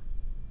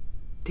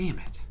 Damn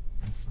it.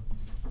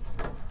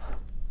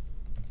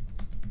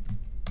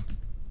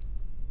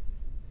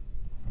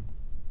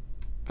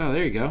 Oh,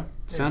 there you go.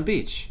 Sound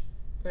Beach.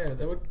 Yeah,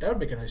 that would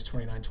make a nice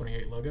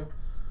 2928 logo.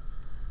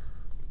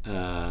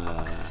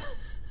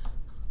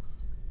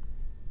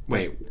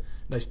 Wait.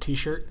 Nice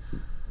T-shirt.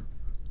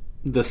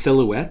 The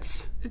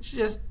silhouettes? It's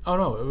just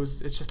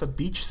a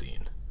beach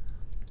scene.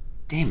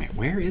 Damn it,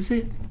 where is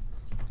it?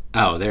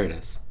 Oh, there it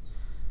is.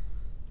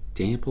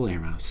 Daniel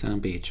Palermo,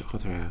 Sound Beach,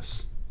 Author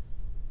House.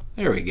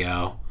 There we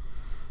go.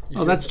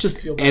 That's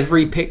just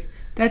every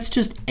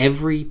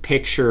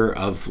picture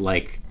of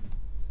like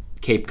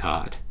Cape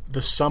Cod.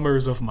 The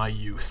summers of my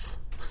youth.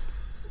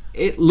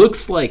 It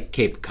looks like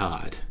Cape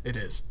Cod. It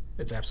is.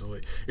 It's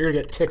absolutely. You're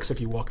gonna get ticks if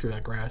you walk through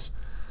that grass.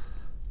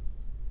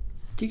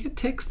 Do you get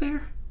ticks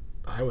there?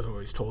 I was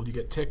always told you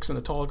get ticks in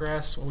the tall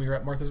grass when we were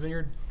at Martha's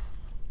Vineyard.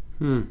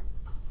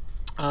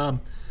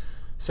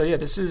 So yeah,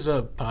 this is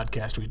a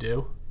podcast we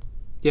do.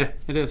 Yeah,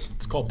 it is.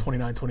 It's called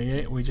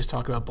 2928. We just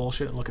talk about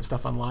bullshit and look at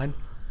stuff online.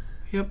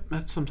 Yep,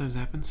 that sometimes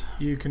happens.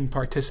 You can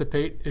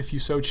participate if you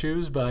so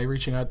choose by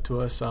reaching out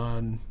to us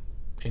on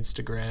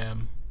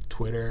Instagram,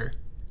 Twitter,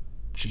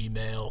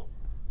 Gmail,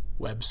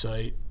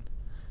 website.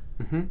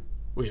 Mm-hmm.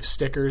 We have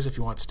stickers if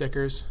you want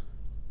stickers.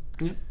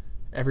 Yep.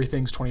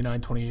 Everything's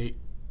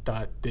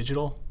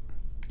 2928.digital.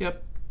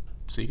 Yep.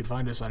 So you can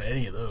find us on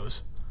any of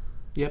those.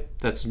 Yep,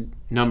 that's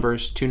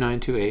numbers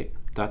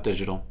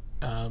 2928.digital.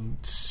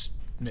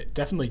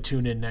 Definitely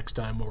tune in next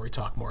time where we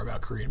talk more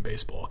about Korean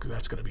baseball, because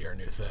that's going to be our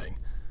new thing.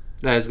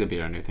 That is going to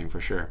be our new thing for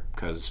sure,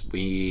 because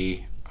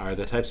we are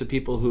the types of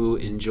people who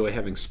enjoy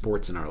having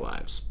sports in our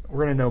lives.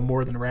 We're going to know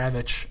more than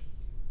Ravitch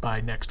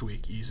by next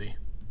week, easy.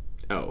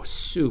 Oh,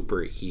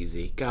 super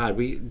easy. God,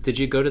 did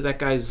you go to that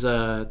guy's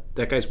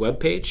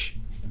webpage?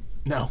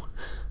 No.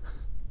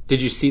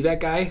 Did you see that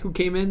guy who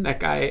came in? That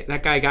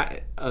guy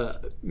got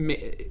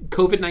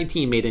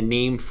COVID-19 made a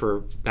name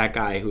for that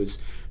guy who's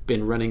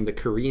been running the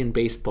Korean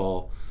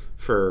baseball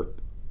for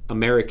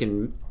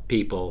American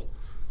people.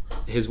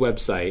 His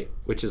website,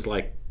 which is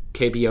like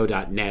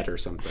kbo.net or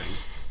something.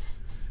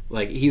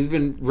 Like, he's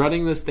been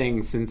running this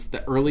thing since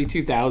the early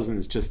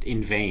 2000s just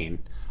in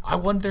vain. I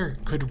wonder,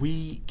 could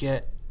we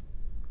get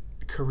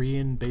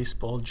Korean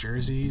baseball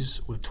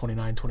jerseys with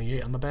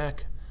 2928 on the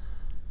back?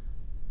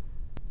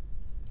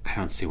 I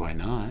don't see why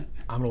not.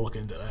 I'm going to look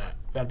into that.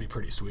 That'd be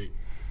pretty sweet.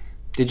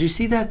 Did you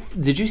see that?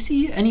 Did you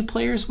see any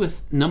players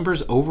with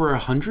numbers over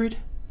 100?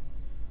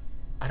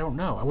 I don't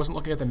know. I wasn't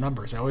looking at the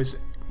numbers. I always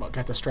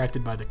got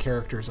distracted by the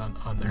characters on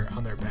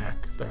their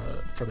back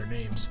for their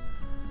names.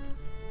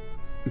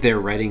 Their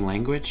writing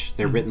language?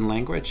 Their written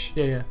language?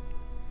 Yeah.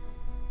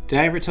 Did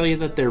I ever tell you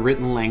that their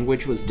written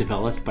language was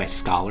developed by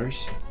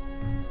scholars?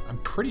 I'm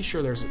pretty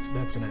sure that's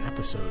in an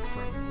episode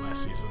from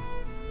last season.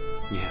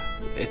 Yeah,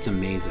 it's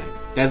amazing.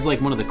 That's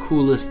like one of the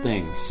coolest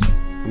things.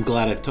 I'm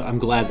glad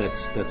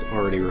that's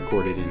already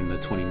recorded in the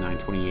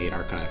 2928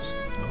 archives.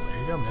 Oh,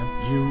 there you go,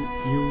 man. You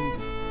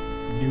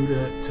knew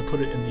to put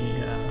it in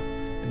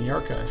the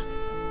archive.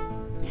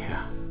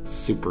 Yeah,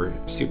 super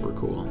super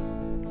cool.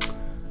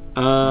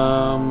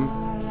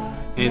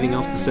 Anything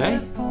else to say?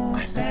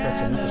 I think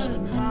that's an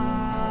episode,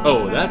 man.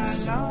 Oh,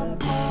 that's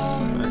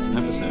an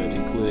episode,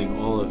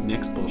 including all of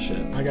Nick's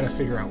bullshit. I gotta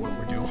figure out what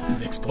we're doing with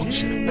Nick's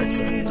bullshit. That's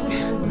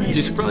you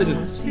should probably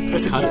just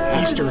that's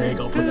an Easter egg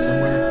I'll put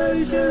somewhere.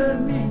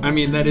 I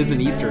mean, that is an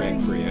Easter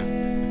egg for you.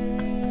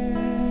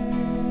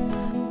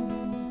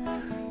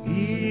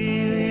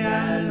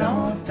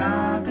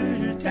 Longtemps que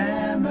je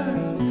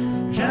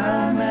t'aime,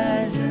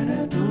 jamais je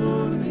ne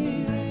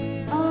t'oublierai.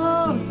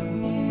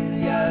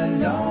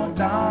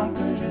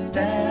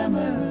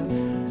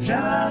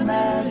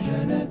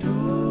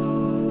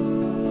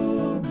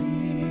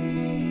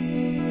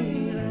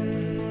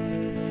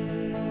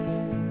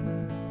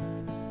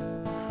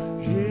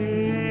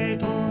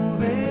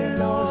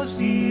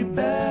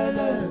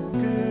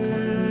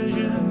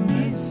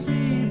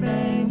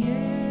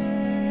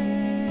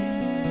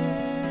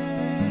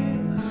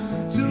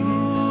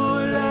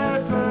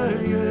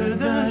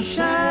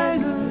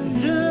 chaîne,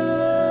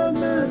 je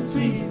me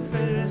suis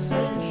fait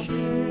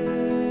sécher.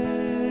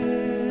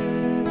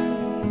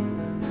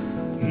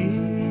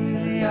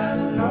 Il y a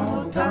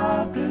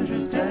longtemps que je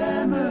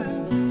t'aime,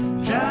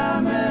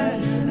 jamais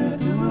je ne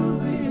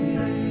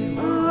t'oublierai.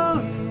 Oh,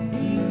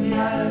 il y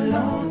a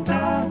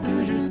longtemps que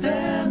je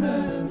t'aime,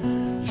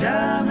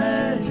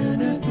 jamais je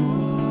ne t'oublierai.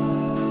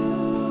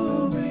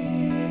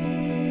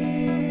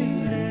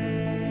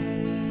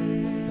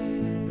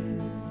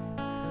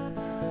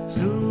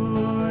 Sous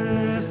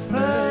les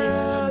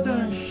feuilles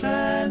d'un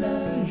chêne,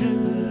 je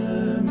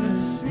me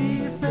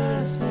suis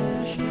fait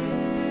sécher.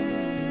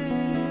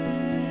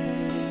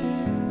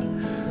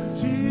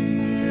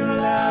 Sur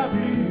la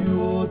plus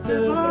haute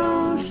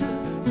branche,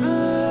 un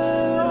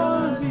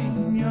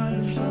rossignol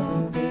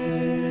chantait.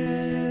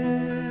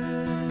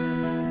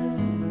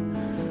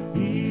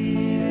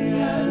 Il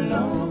y a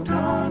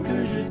longtemps que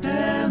je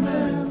t'aime,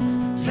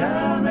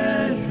 jamais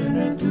je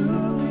ne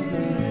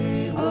t'oublierai.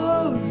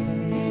 Oh,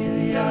 il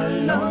y a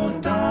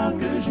longtemps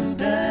que je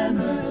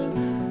t'aime,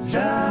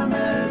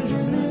 jamais je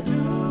ne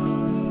t'oublierai.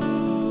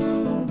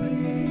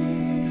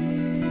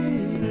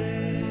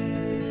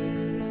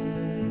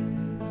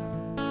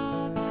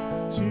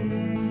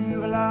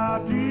 Sur la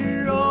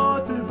plus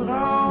haute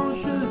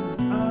branche,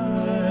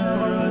 un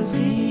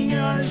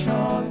rossignol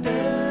chantait.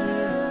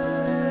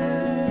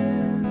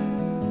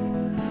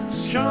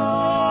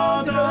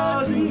 Chante,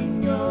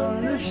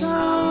 rossignol,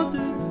 chante,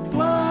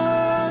 toi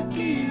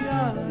qui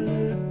as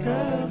le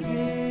cœur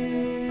gai.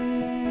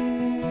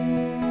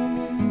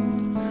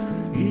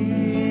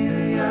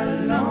 Il y a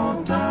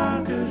longtemps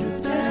que je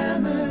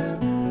t'aime,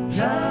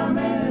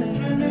 jamais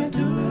je ne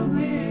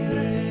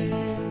t'oublierai.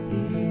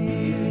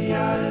 Il y a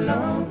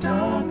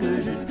longtemps que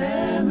je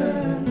t'aime,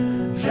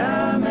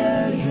 jamais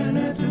je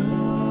ne t'oublierai.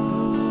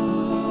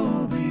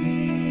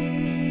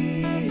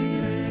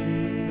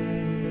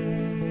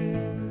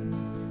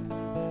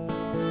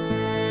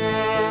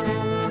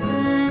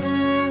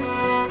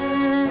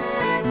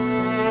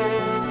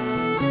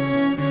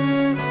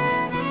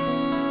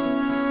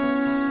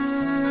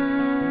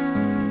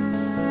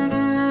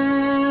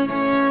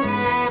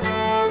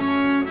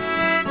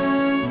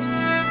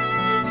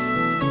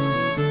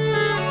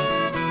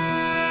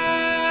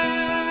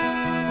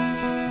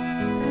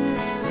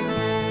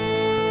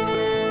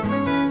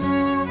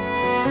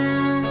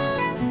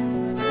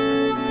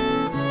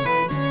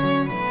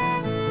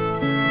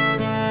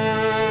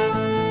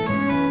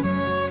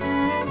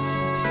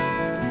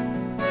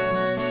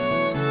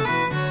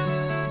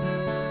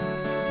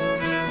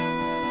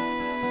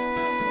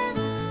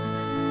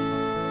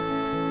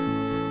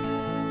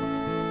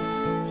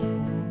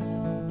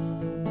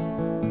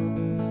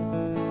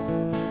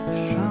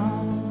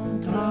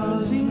 Chante,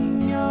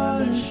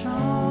 rossignol,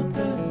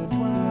 chante,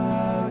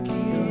 toi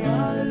qui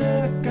as le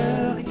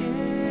cœur gai.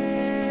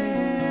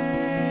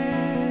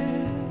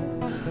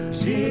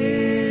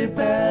 J'ai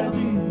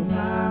perdu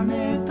ma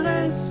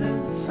maîtresse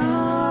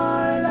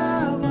sans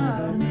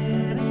l'avoir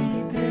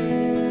méritée.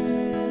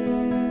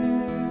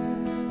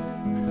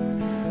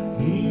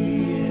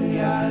 Il y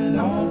a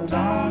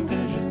longtemps que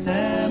je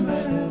t'aime,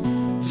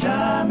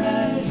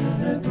 jamais je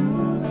ne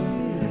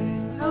t'oublierai.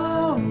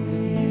 Oh,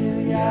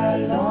 il y a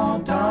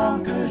longtemps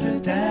que je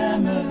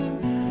t'aime,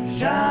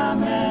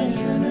 jamais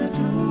je ne